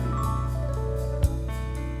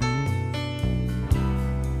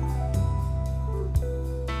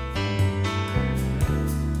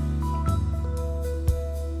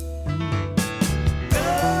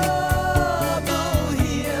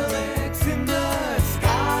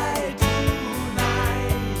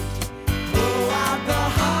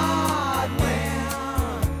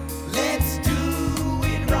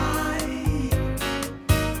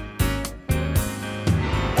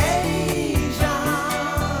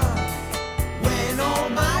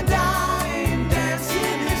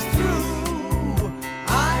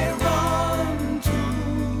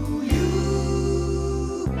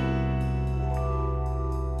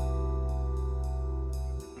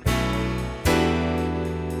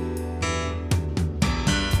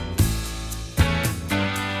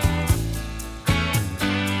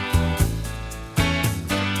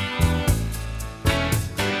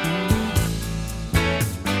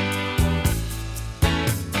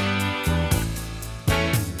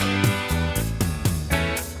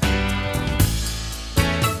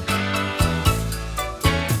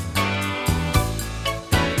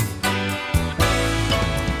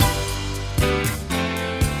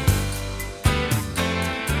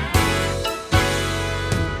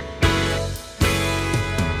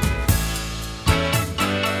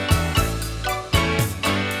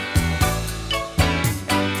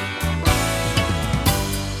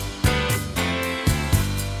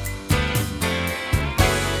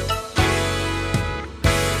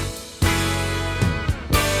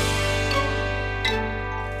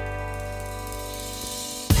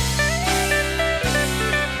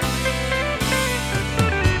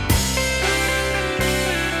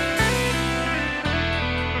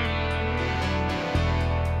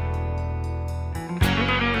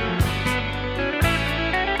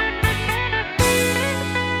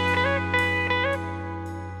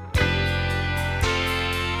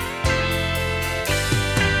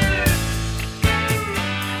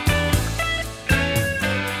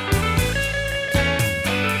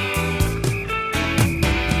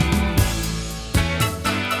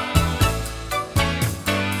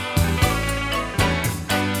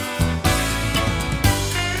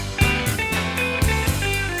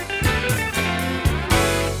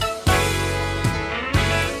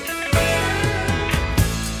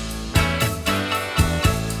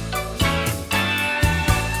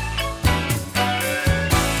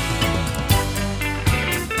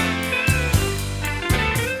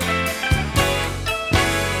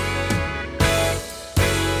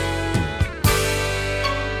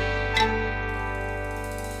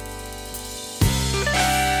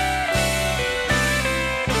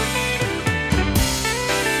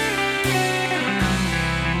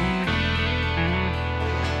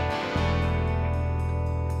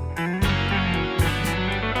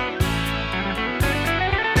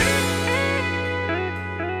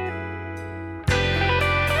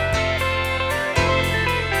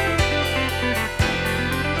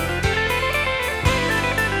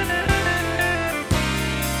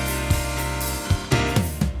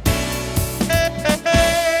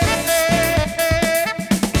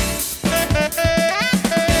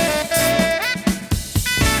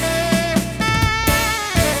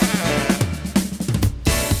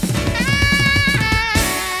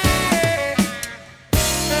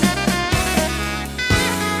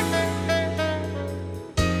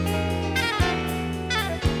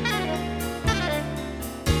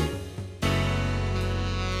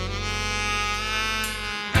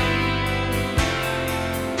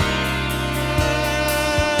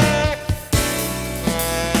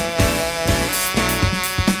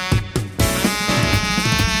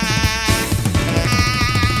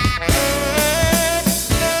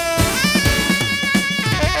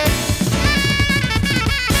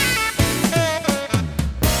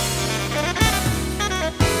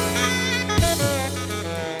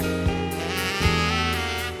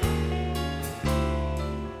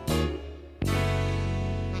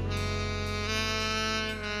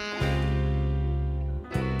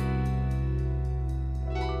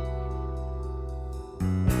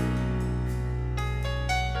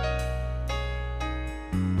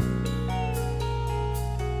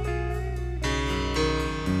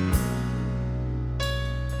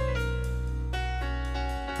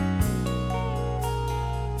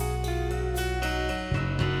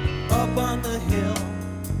 up on the hill.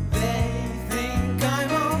 They think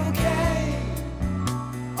I'm okay,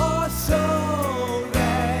 or so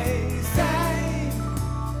they say.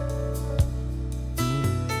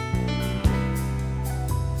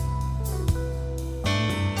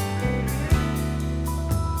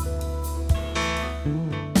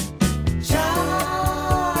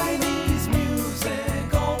 Chinese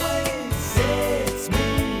music always sets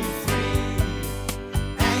me free.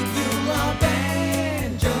 Angular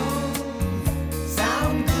banjos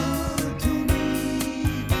sound good to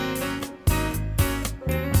me.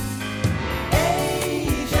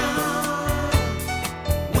 Asia,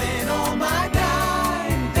 when all my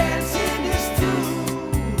time dancing is through,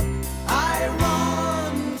 I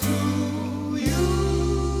run to you.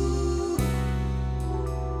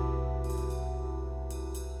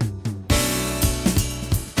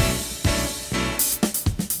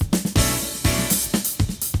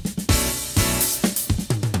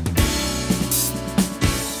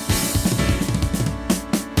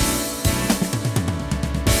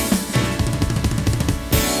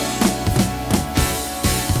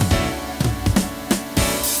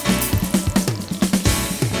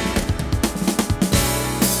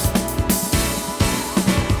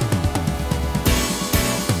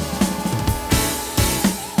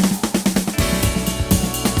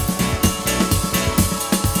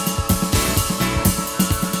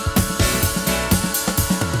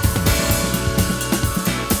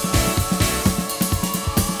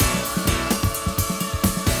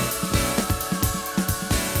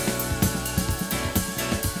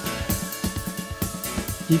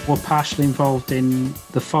 You were partially involved in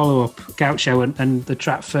the follow-up Gaucho and the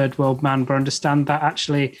track Third World Man, but I understand that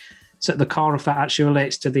actually, so the core of that actually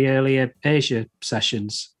relates to the earlier Asia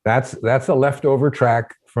sessions. That's a leftover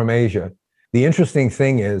track from Asia. The interesting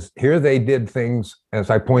thing is, here they did things, as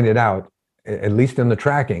I pointed out, at least in the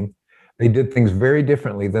tracking, they did things very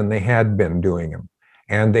differently than they had been doing them.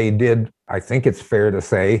 And they did, I think it's fair to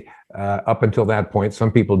say, up until that point,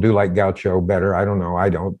 some people do like Gaucho better. I don't know, I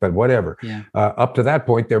don't, but whatever. Yeah. Up to that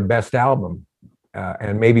point, their best album,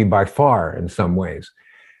 and maybe by far in some ways.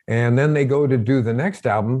 And then they go to do the next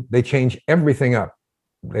album, they change everything up.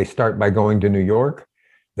 They start by going to New York.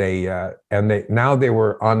 Now they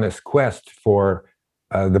were on this quest for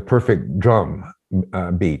the perfect drum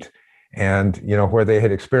beat. And, where they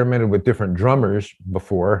had experimented with different drummers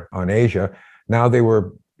before on Asia, now they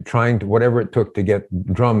were trying to, whatever it took to get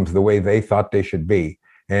drums the way they thought they should be.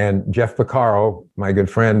 And Jeff Porcaro, my good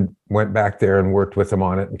friend, went back there and worked with them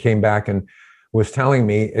on it and came back and was telling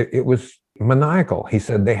me it was maniacal. He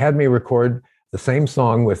said they had me record the same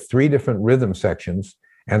song with 3 different rhythm sections,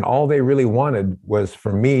 and all they really wanted was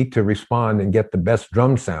for me to respond and get the best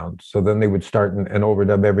drum sound. So then they would start and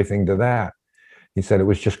overdub everything to that. He said it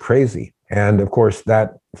was just crazy. And of course,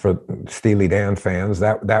 that, for Steely Dan fans,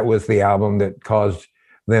 that was the album that caused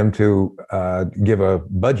them to give a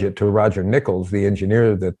budget to Roger Nichols, the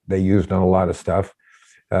engineer that they used on a lot of stuff,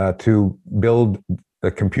 to build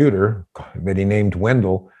a computer that he named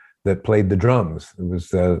Wendell that played the drums. It was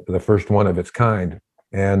the first one of its kind.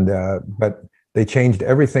 And but they changed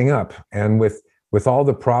everything up. And with all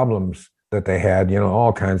the problems that they had,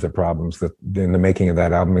 all kinds of problems that in the making of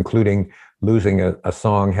that album, including losing a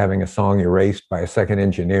song, having a song erased by a second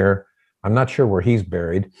engineer. I'm not sure where he's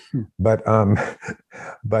buried, but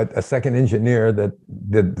a second engineer that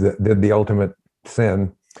did the ultimate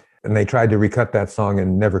sin, and they tried to recut that song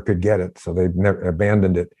and never could get it, so they never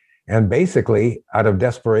abandoned it. And basically, out of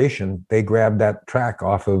desperation, they grabbed that track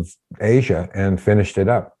off of Asia and finished it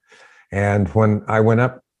up. And when I went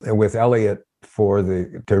up with Elliot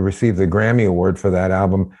to receive the Grammy Award for that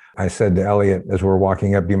album, I said to Elliot as we're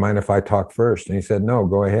walking up, "Do you mind if I talk first?" And he said, "No,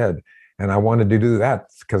 go ahead." And I wanted to do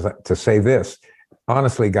that to say this.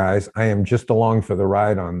 Honestly, guys, I am just along for the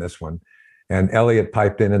ride on this one. And Elliot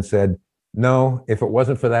piped in and said, "No, if it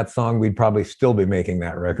wasn't for that song, we'd probably still be making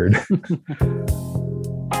that record."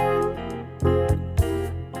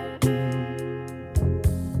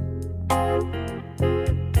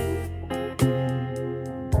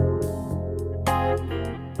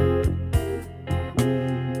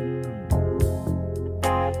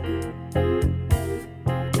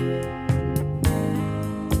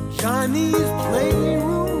 Chinese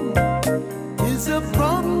playroom is a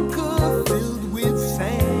bunker filled with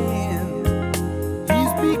sand.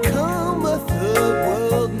 He's become a third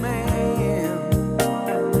world man.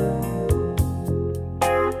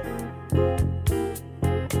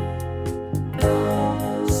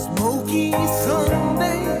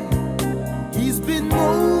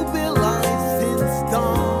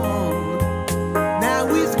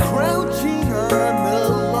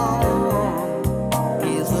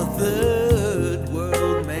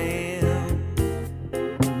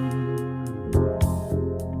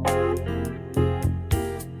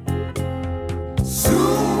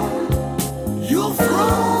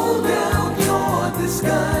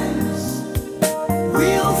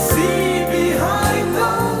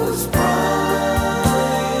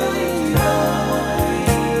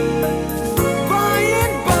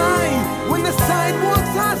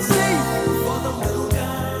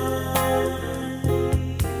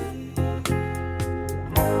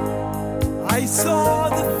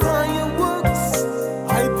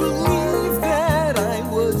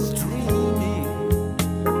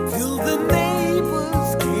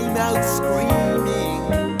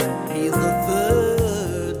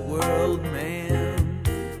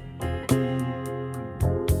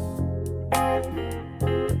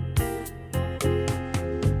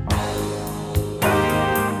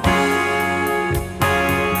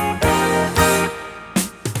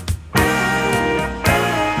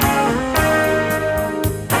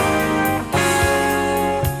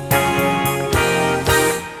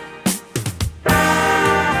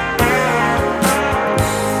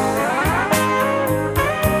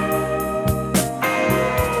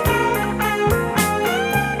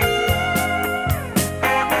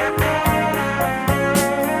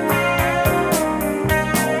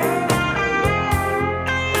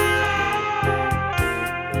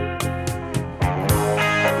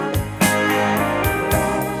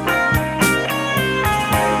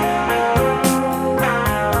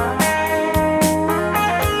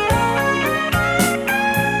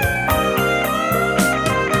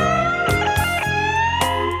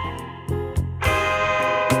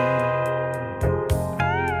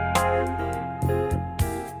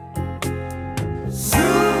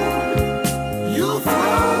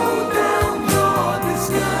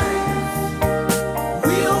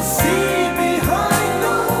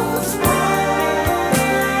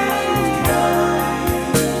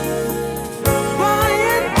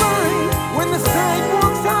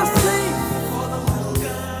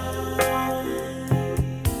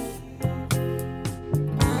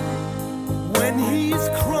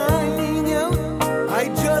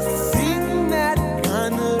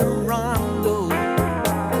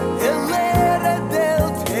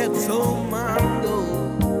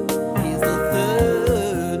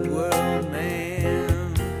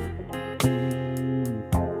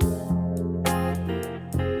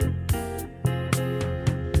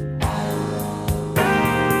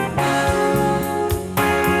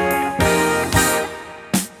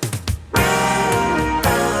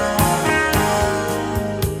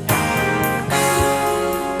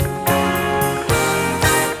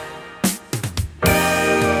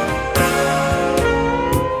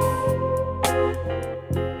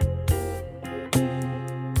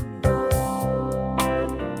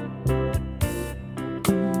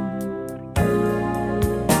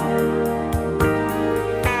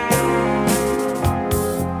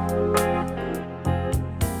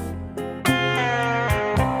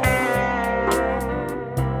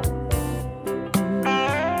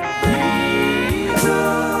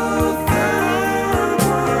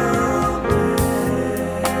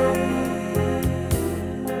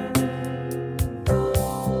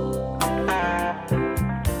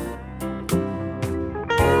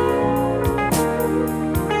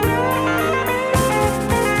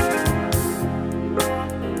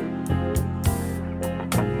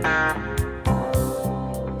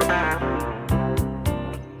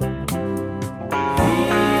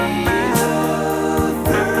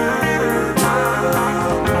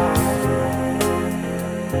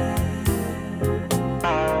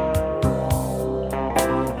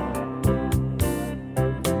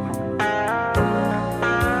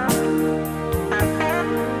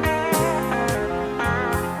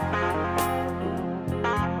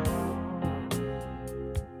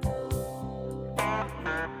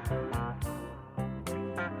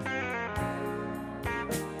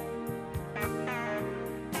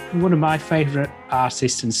 One of my favourite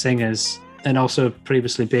artists and singers, and also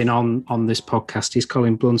previously been on this podcast, is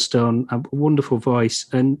Colin Blunstone, a wonderful voice.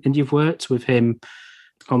 And you've worked with him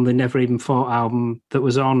on the Never Even Thought album that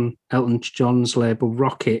was on Elton John's label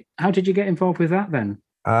Rocket. How did you get involved with that then?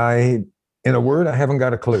 In a word, I haven't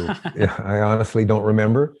got a clue. I honestly don't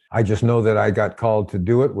remember. I just know that I got called to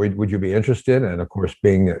do it. Would you be interested? And of course,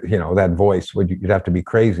 being, that voice, you'd have to be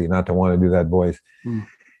crazy not to want to do that voice. Mm.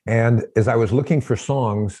 And as I was looking for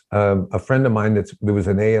songs, a friend of mine there was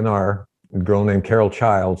an A&R, a girl named Carol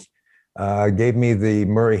Childs, gave me the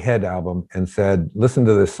Murray Head album and said, listen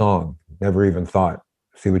to this song, Never Even Thought,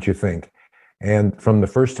 see what you think. And from the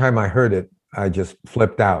first time I heard it, I just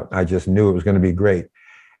flipped out. I just knew it was going to be great.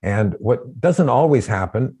 And what doesn't always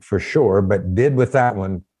happen, for sure, but did with that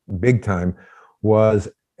one big time, was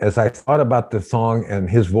as I thought about the song and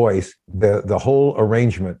his voice, the whole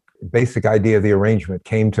arrangement, basic idea of the arrangement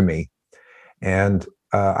came to me. And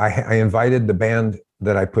I invited the band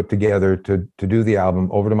that I put together to do the album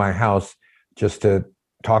over to my house just to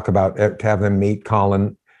talk about, to have them meet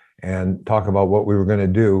Colin and talk about what we were going to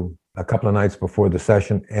do a couple of nights before the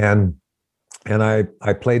session. And I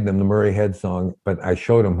played them the Murray Head song, but I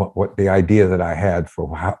showed them what the idea that I had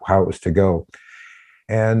for how it was to go.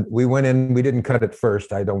 And we went in, we didn't cut it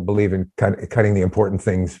first. I don't believe in cutting the important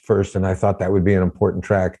things first. And I thought that would be an important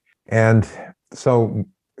track. And so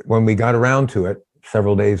when we got around to it,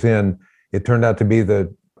 several days in, it turned out to be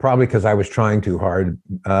probably because I was trying too hard,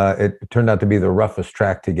 it turned out to be the roughest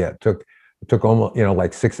track to get. It took almost,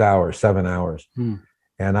 like 6 hours, 7 hours.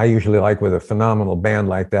 And I usually like with a phenomenal band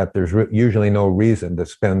like that, there's usually no reason to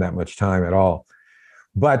spend that much time at all.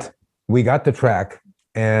 But we got the track,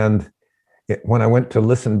 and when I went to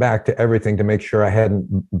listen back to everything to make sure I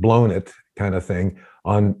hadn't blown it kind of thing,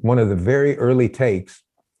 on one of the very early takes,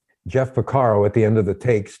 Jeff Porcaro at the end of the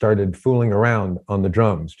take started fooling around on the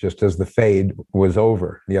drums just as the fade was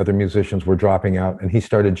over. The other musicians were dropping out, and he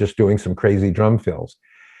started just doing some crazy drum fills.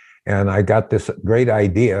 And I got this great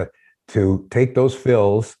idea to take those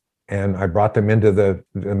fills, and I brought them into the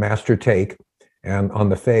master take and on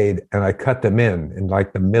the fade, and I cut them in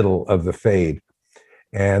like the middle of the fade.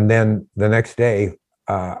 And then the next day,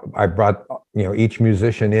 I brought each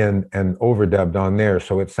musician in and overdubbed on there,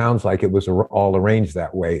 so it sounds like it was all arranged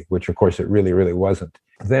that way, which of course it really, really wasn't.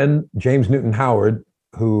 Then James Newton Howard,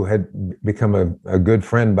 who had become a good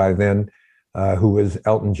friend by then, who was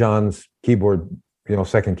Elton John's keyboard,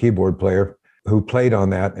 second keyboard player, who played on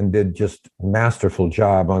that and did just masterful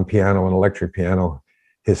job on piano and electric piano.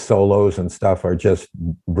 His solos and stuff are just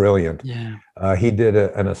brilliant. Yeah. He did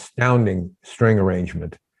an astounding string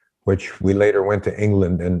arrangement, which we later went to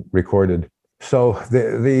England and recorded. So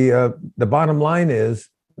the bottom line is,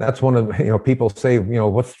 that's one of, people say,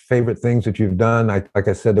 what's favorite things that you've done? Like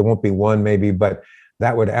I said, there won't be one maybe, but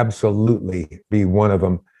that would absolutely be one of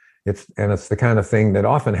them. It's the kind of thing that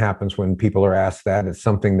often happens when people are asked that. It's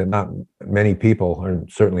something that not many people, or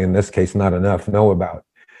certainly in this case, not enough, know about.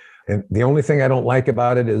 And the only thing I don't like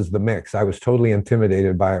about it is the mix. I was totally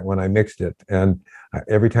intimidated by it when I mixed it. And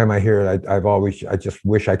every time I hear it, I just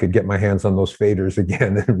wish I could get my hands on those faders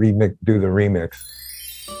again and do the remix.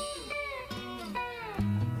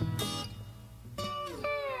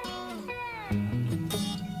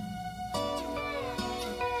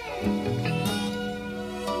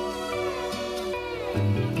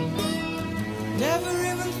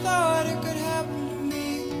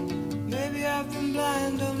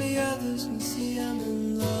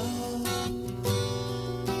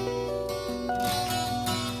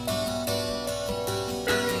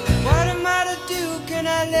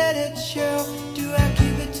 Let it show. Do I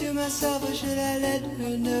keep it to myself, or should I let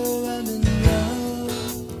her know I'm in love?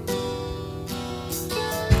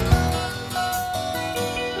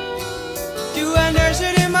 Do I nurse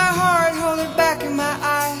it in my heart, hold it back in my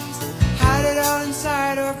eyes, hide it all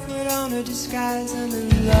inside, or put on a disguise? I'm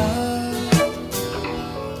in love.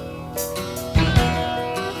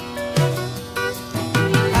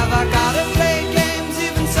 Have I gotta play games,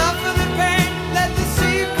 even suffer the pain, let the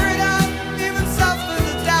secret out, even suffer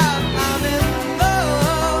the doubt? I'm in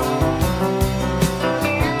love.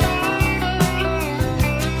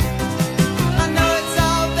 I know it's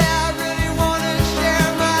all there, I really wanna share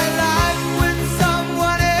my life with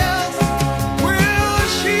someone else. Will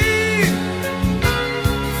she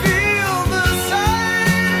feel the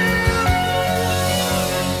same?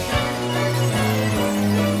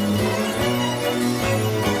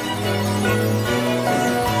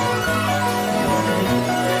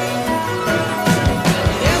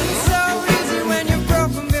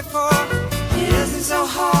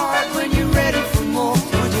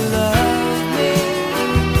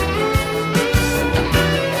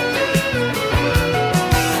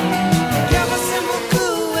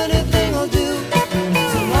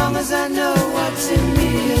 as I know what's in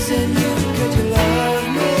me is in you. Could you love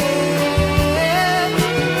me?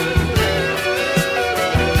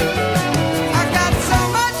 I got so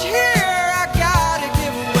much here I gotta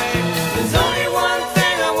give away. There's only one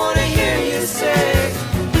thing I wanna hear you say.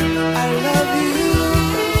 I love you.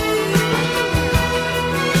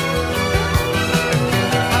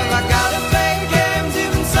 Have I gotta play games,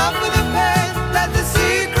 even suffer the pain? Let the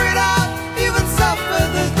secret out, even suffer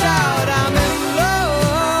the doubt. I'm in love.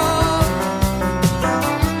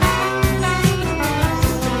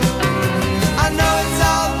 I know it's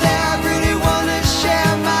out there, I really wanna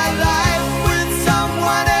share my life with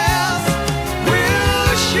someone else. Will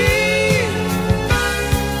she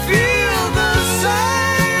feel the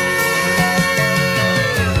same?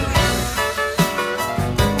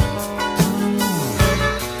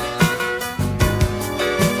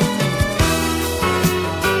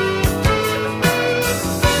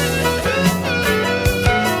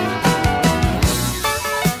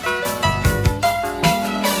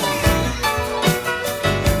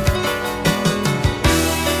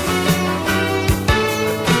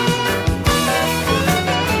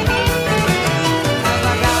 Have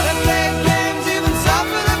I gotta play games, even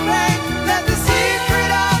suffer the pain? Let the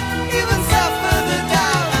secret out, even suffer the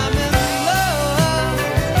doubt. I'm in love.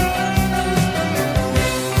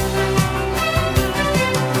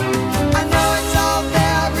 I know it's all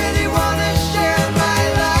there, I really wanna share my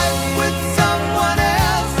life with someone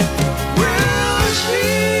else. Will she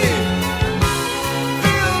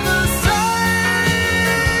feel the same?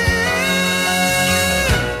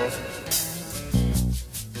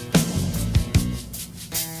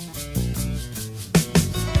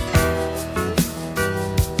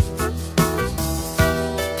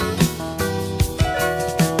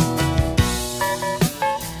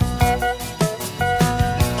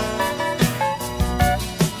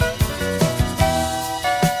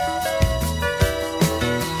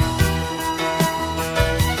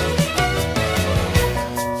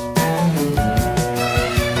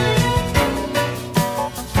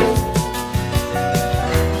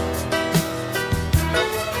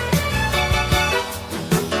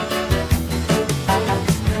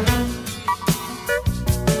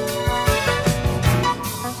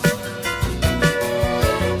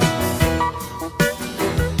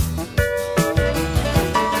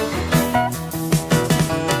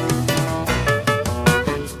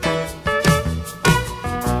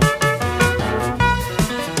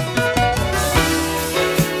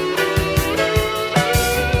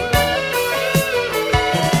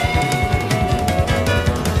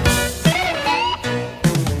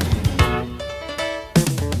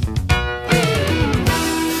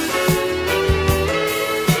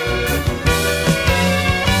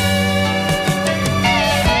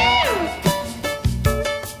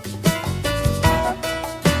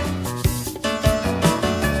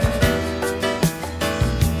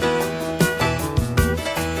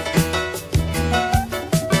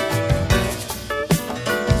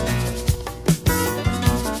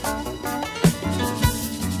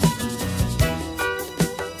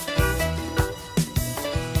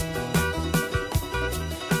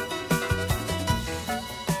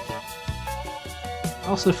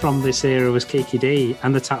 Also from this era was Kiki Dee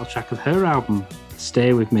and the title track of her album,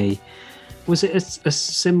 Stay With Me. Was it a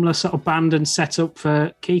similar sort of band and setup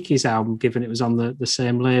for Kiki's album, given it was on the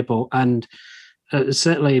same label? And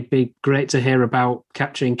certainly it'd be great to hear about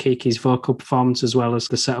capturing Kiki's vocal performance as well as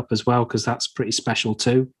the setup as well, because that's pretty special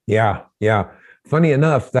too. Yeah. Funny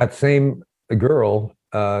enough, that same girl,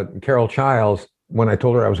 Carol Childs, when I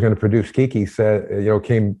told her I was going to produce Kiki, said,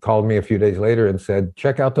 called me a few days later and said,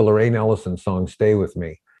 check out the Lorraine Ellison song, Stay With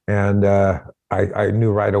Me. And I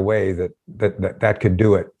knew right away that could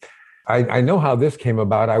do it. I know how this came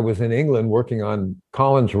about. I was in England working on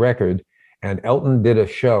Colin's record, and Elton did a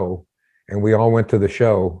show, and we all went to the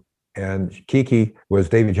show, and Kiki was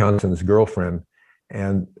Davy Johnson's girlfriend,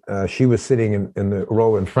 and she was sitting in the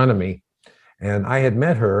row in front of me, and I had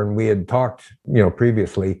met her, and we had talked,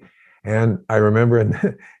 previously. And I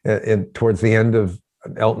remember towards the end of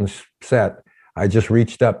Elton's set, I just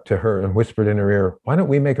reached up to her and whispered in her ear, why don't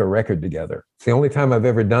we make a record together? It's the only time I've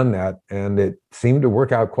ever done that. And it seemed to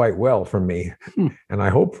work out quite well for me. And I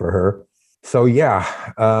hope for her. So yeah,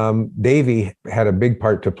 Davy had a big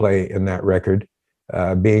part to play in that record,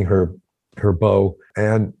 being her beau.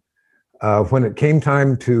 And when it came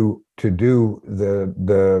time to do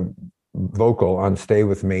the vocal on Stay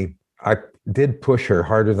With Me, I did push her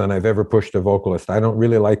harder than I've ever pushed a vocalist. I don't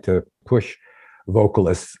really like to push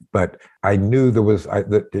vocalists, but I knew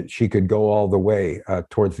that she could go all the way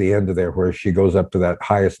towards the end of there, where she goes up to that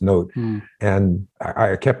highest note. And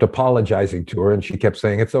I kept apologizing to her, and she kept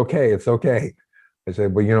saying, "It's okay, it's okay." I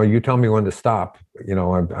said, "Well, you tell me when to stop. I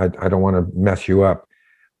don't want to mess you up."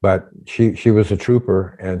 But she was a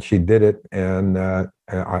trooper, and she did it, and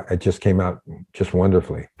it just came out just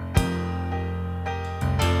wonderfully.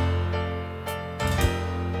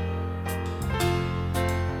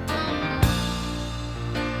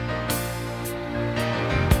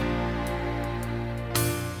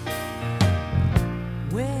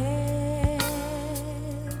 Where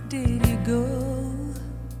did he go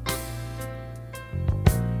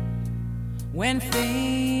when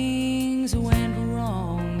things went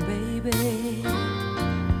wrong, baby?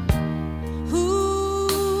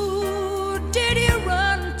 Who did he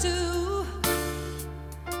run to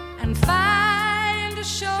and find a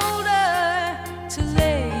shoulder to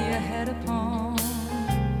lay your head upon?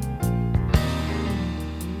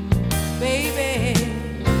 Baby,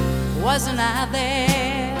 wasn't I there?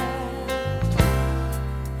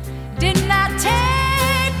 Didn't I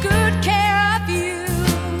take good care of you?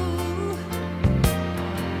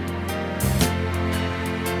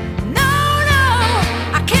 No,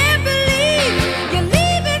 I can't believe you're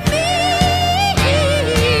leaving me.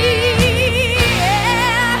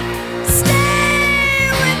 Yeah. Stay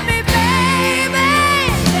with me, baby.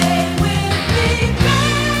 Stay with me,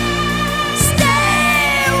 baby. Stay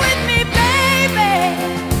with me, baby.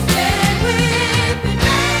 Stay with me,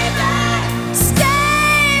 baby.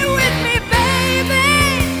 Stay with me, baby.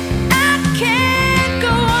 I can't go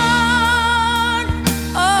on.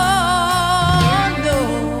 Oh, no.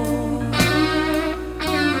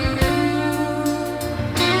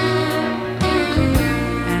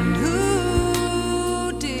 And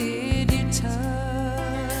who did you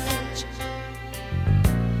touch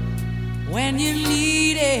when you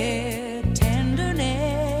needed tenderness?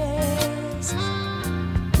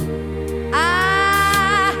 I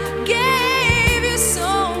gave you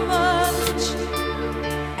so much,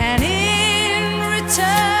 and in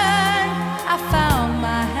return I found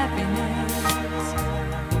my happiness.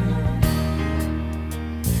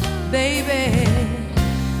 Baby,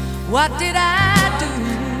 what did I do?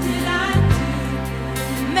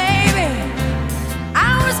 Maybe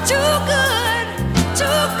I was too good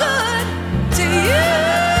to you.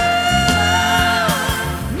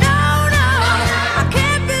 No, I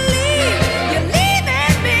can't believe you're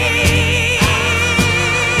leaving me.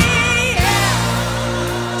 Yeah.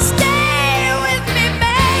 Stay with me,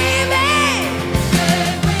 baby.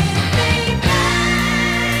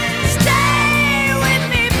 Stay with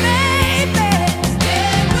me, baby.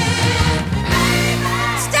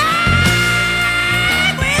 Stay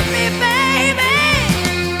with me, baby.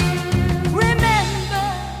 Remember,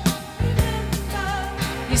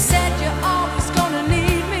 you said you're always gonna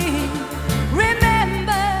need me.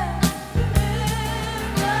 Remember,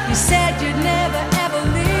 you said you'd never ever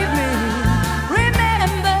leave me.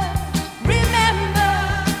 Remember,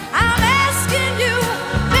 I'm asking you,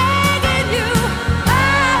 begging you.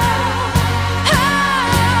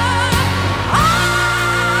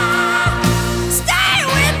 Stay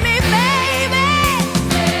with me, baby.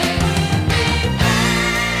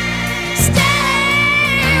 Stay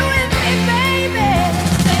with me, baby.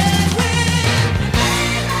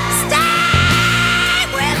 Stay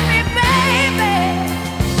with me, baby.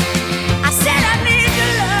 I said I need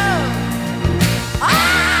your love.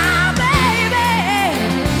 Oh, baby.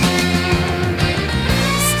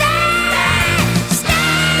 Stay, baby.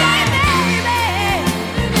 Stay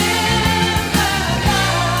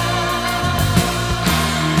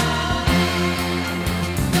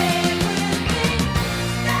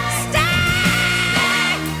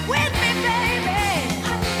with me, baby.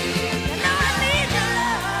 You know I need your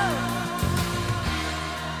love.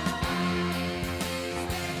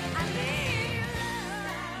 I need your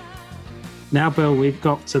love. Now, Bill, we've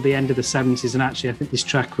got to the end of the 70s, and actually I think this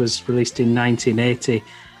track was released in 1980,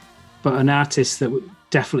 but an artist that we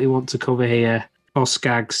definitely want to cover here, Boz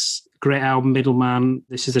Scaggs' great album, Middleman.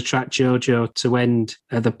 This is the track Jojo to end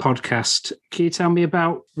the podcast. Can you tell me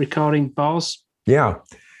about recording Boz? Yeah,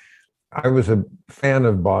 I was a fan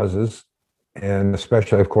of Boz's, and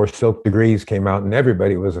especially, of course, Silk Degrees came out, and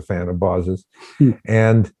everybody was a fan of Boz's.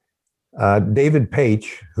 And David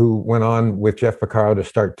Paich, who went on with Jeff Porcaro to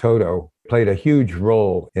start Toto, played a huge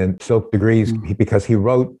role in Silk Degrees because he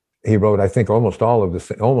wrote, I think, almost all of the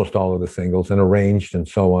singles and arranged and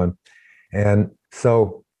so on. And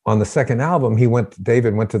so on the second album,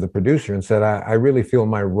 David went to the producer and said, I really feel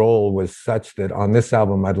my role was such that on this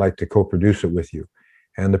album, I'd like to co-produce it with you.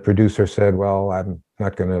 And the producer said, well, I'm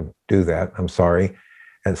not going to do that. I'm sorry.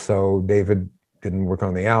 And so David didn't work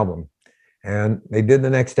on the album. And they did the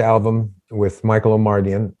next album with Michael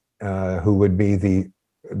Omardian, who would be the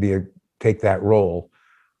take that role,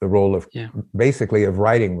 the role of basically of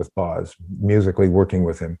writing with Boz, musically working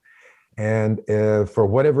with him. And for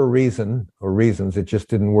whatever reason or reasons, it just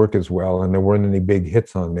didn't work as well, and there weren't any big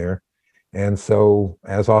hits on there. And so,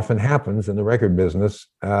 as often happens in the record business,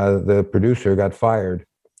 the producer got fired.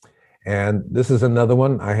 And this is another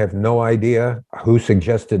one. I have no idea who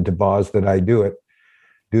suggested to Boz that I do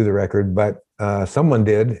the record, but someone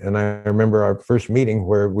did. And I remember our first meeting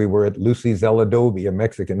where we were at Lucy's El Adobe, a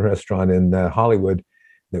Mexican restaurant in Hollywood,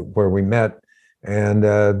 where we met.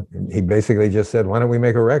 And he basically just said, why don't we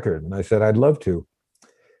make a record? And I said, I'd love to.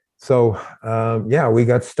 So, we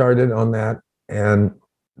got started on that. And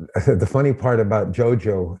the funny part about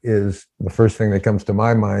JoJo is, the first thing that comes to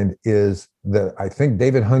my mind is that I think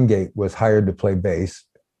David Hungate was hired to play bass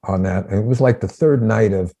on that. And it was like the third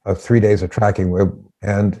night of 3 days of tracking.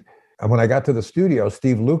 And when I got to the studio,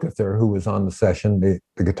 Steve Lukather, who was on the session, the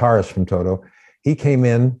guitarist from Toto, he came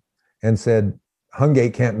in and said,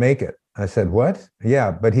 Hungate can't make it. I said, what?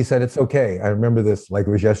 Yeah, but he said, it's okay. I remember this like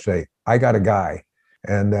it was yesterday. I got a guy.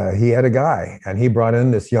 And he had a guy. And he brought in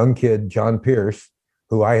this young kid, John Pierce,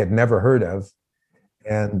 who I had never heard of.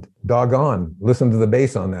 And doggone, listen to the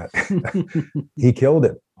bass on that. He killed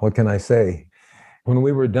it. What can I say? When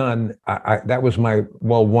we were done, that was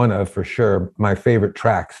one of, for sure, my favorite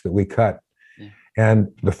tracks that we cut. Yeah. And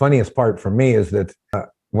the funniest part for me is that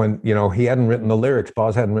when, he hadn't written the lyrics,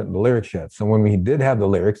 Boz hadn't written the lyrics yet. So when we did have the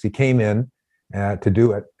lyrics, he came in to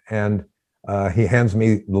do it. And he hands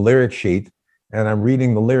me the lyric sheet, and I'm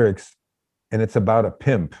reading the lyrics, and it's about a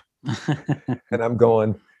pimp. And I'm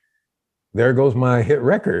going, there goes my hit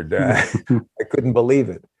record. I couldn't believe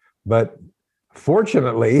it. But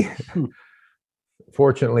fortunately,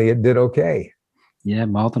 it did okay. Yeah,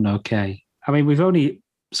 more than okay. I mean, we've only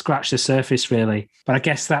scratched the surface, really. But I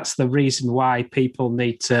guess that's the reason why people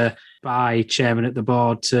need to buy Chairman at the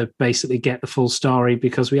Board, to basically get the full story,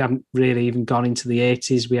 because we haven't really even gone into the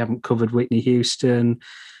 80s. We haven't covered Whitney Houston.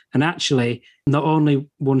 And actually, not only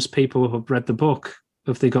once people have read the book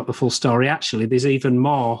have they got the full story, actually, there's even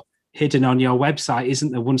more hidden on your website,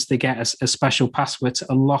 isn't there, once they get a special password to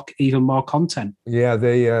unlock even more content? Yeah,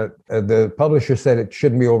 the publisher said it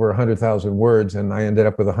shouldn't be over 100,000 words, and I ended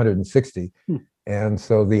up with 160. And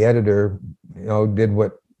so the editor, did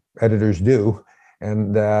what editors do.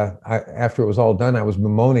 And after it was all done, I was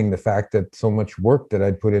bemoaning the fact that so much work that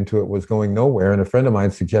I'd put into it was going nowhere. And a friend of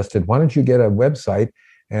mine suggested, why don't you get a website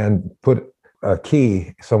and put a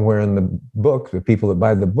key somewhere in the book, the people that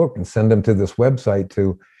buy the book, and send them to this website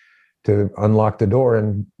to unlock the door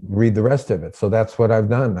and read the rest of it. So that's what I've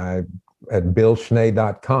done. At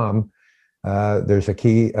billschnee.com, there's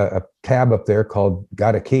a tab up there called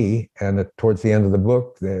Got a Key. And towards the end of the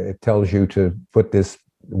book, it tells you to put this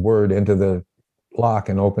word into the lock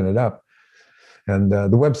and open it up. And the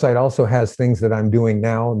website also has things that I'm doing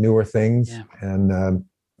now, newer things, and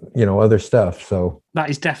other stuff. So that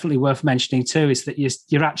is definitely worth mentioning too, is that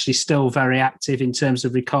you're actually still very active in terms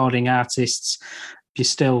of recording artists. You're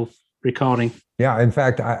still recording. Yeah, in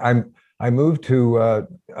fact, I moved to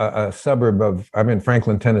a suburb I'm in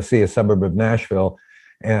Franklin, Tennessee, a suburb of Nashville.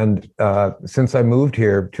 And since I moved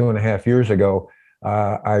here 2.5 years ago,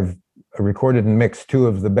 I've recorded and mixed 2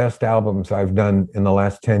 of the best albums I've done in the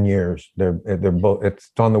last 10 years. They're both, it's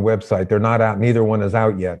on the website. They're not out. Neither one is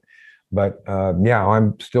out yet. But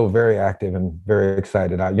I'm still very active and very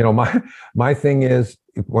excited. My thing is,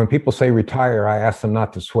 when people say retire, I ask them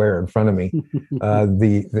not to swear in front of me.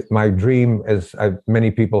 My dream, as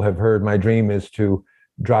many people have heard, my dream is to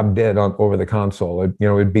drop dead over the console.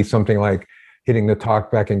 It'd be something like hitting the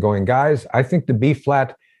talk back and going, guys, I think the B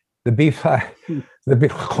flat, the B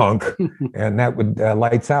clunk, and that would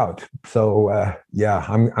lights out. So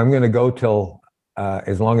I'm going to go till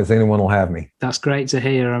as long as anyone will have me. That's great to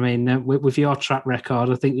hear. I mean, with your track record,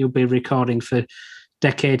 I think you'll be recording for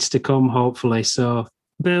decades to come, hopefully. So,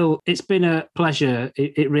 Bill, it's been a pleasure.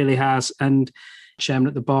 It really has. And Chairman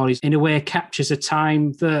at the Board, in a way, captures a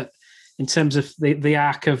time that, in terms of the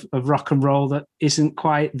arc of rock and roll, that isn't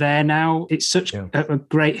quite there now. It's such a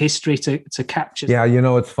great history to capture. Yeah,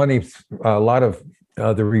 it's funny. A lot of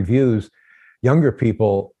the reviews, younger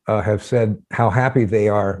people have said how happy they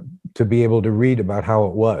are to be able to read about how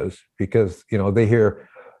it was, because they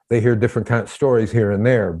hear different kind of stories here and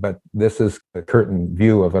there, but this is a curtain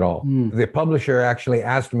view of it all. The publisher actually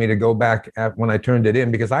asked me to go back when I turned it in,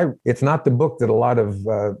 because it's not the book that a lot of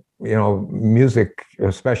music,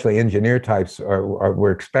 especially engineer types,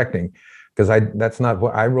 were expecting, because that's not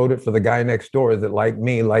what I wrote it for. The guy next door that, like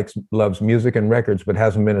me, loves music and records, but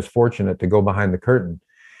hasn't been as fortunate to go behind the curtain.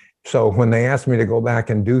 So when they asked me to go back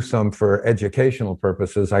and do some for educational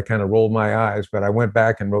purposes, I kind of rolled my eyes, but I went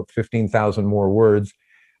back and wrote 15,000 more words.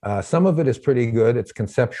 Some of it is pretty good. It's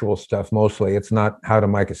conceptual stuff mostly. It's not how to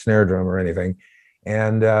mic a snare drum or anything.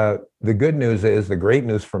 And the good news is, the great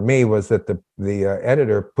news for me was that the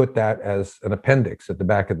editor put that as an appendix at the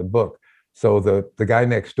back of the book. So the guy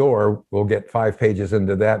next door will get 5 pages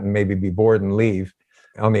into that and maybe be bored and leave.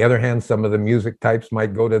 On the other hand, some of the music types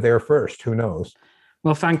might go to there first. Who knows?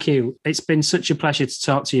 Well, thank you. It's been such a pleasure to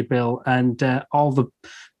talk to you, Bill, and all the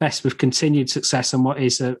best with continued success on what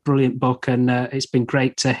is a brilliant book. And it's been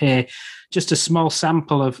great to hear just a small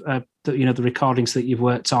sample of the recordings that you've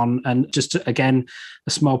worked on, and just again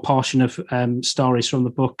a small portion of stories from the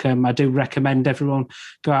book. I do recommend everyone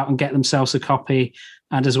go out and get themselves a copy,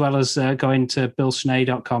 and as well as going to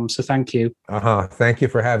billschnee.com. So thank you. Thank you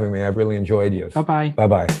for having me. I've really enjoyed you. Bye-bye.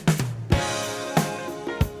 Bye-bye.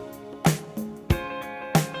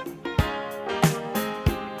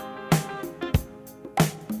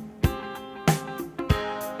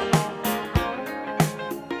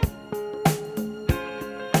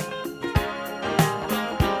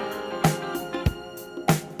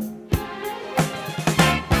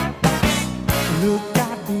 Look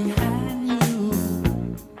out behind you.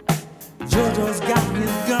 Jojo's got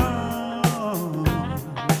his gun.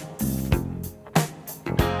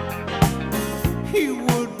 He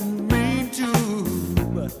wouldn't mean to,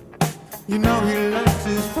 but you know he likes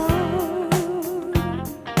his fun.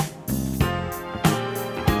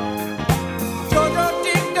 Jojo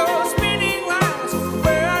dig those spinning lines,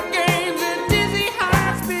 bird games and dizzy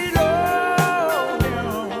heights below him.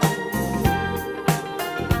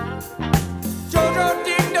 Jojo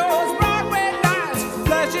dig those Broadway lights,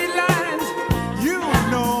 flashy lines. You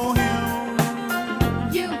know him.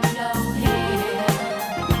 You know him.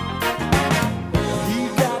 He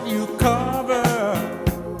got you covered,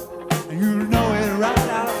 and you know it right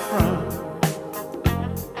out front.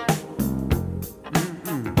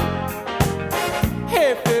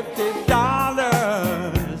 Hey, $50,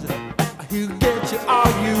 he'll get you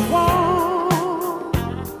all you want.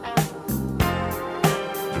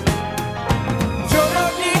 Jojo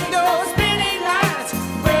dig those spinning lights,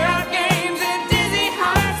 bird games and dizzy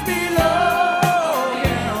heights below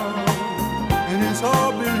him, and it's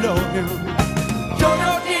all below him.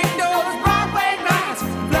 Jojo dig those Broadway nights,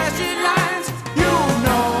 flashy lines. You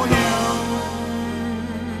know him.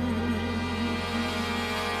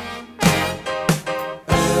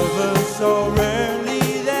 Ever so rarely,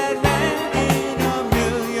 that man in a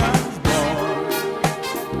million's born.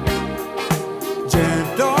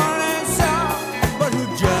 Gentle and soft, but who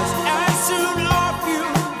just as soon off you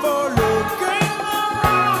for looking the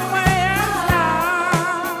wrong way as now.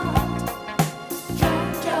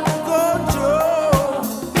 Go Joe.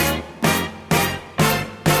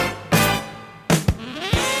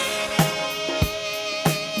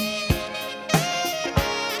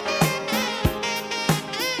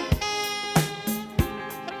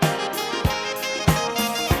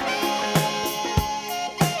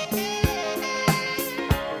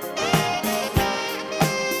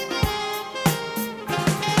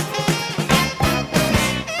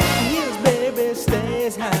 His baby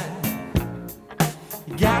stays high.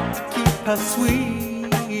 You got to keep her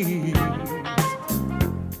sweet.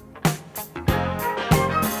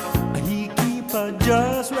 He keep her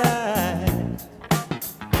just right.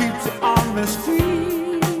 Keeps her on the street.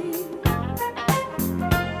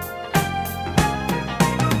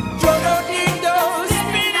 Jojo dig those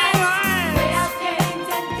spinning lines. Bird games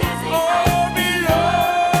and dizzy Oh, below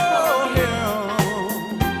him.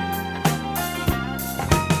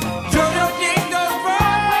 Jojo dig those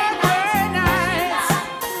Broadway nights.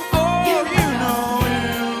 Oh, you know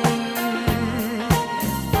him.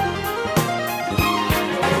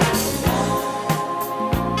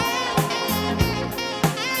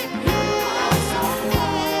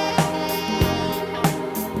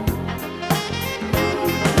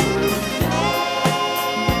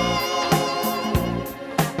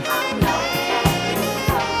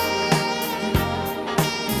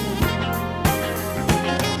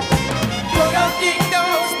 Jojo dig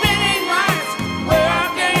those spinning lights, bird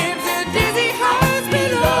games and dizzy heights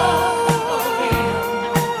below him.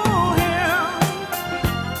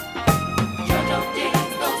 Jojo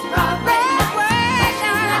digs those Broadway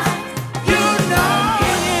nights. You know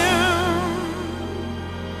him.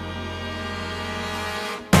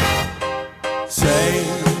 Say,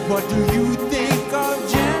 what do you think of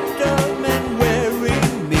gentlemen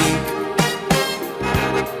wearing meek?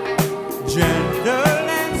 Gentle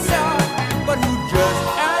and soft,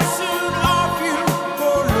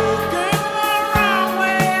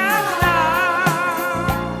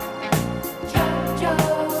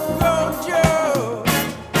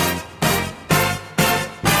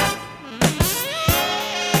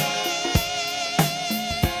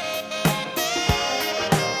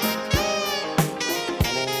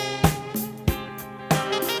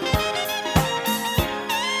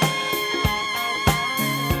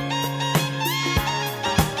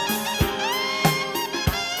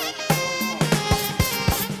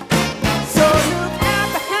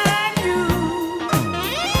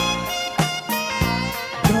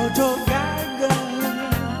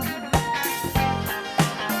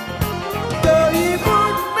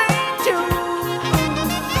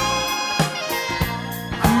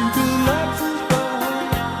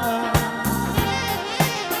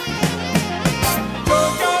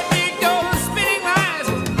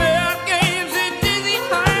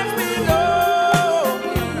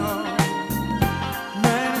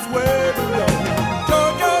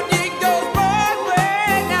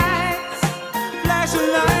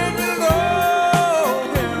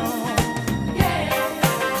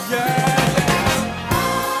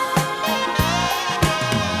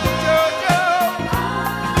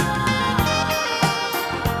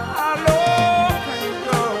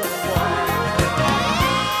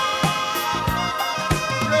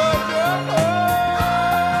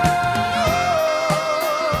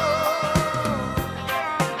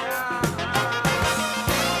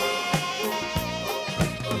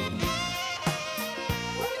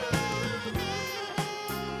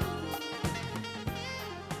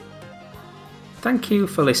 Thank you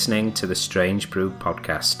for listening to the Strange Brew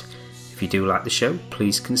podcast. If you do like the show,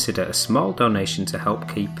 please consider a small donation to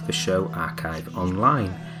help keep the show archive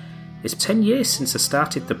online. It's 10 years since I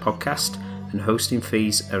started the podcast, and hosting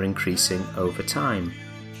fees are increasing over time.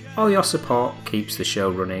 All your support keeps the show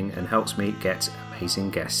running and helps me get amazing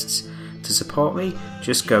guests. To support me,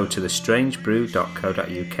 just go to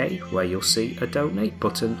thestrangebrew.co.uk where you'll see a donate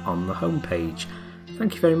button on the homepage.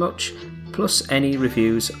 Thank you very much. Plus, any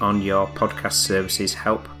reviews on your podcast services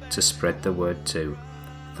help to spread the word too.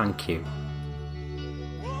 Thank you.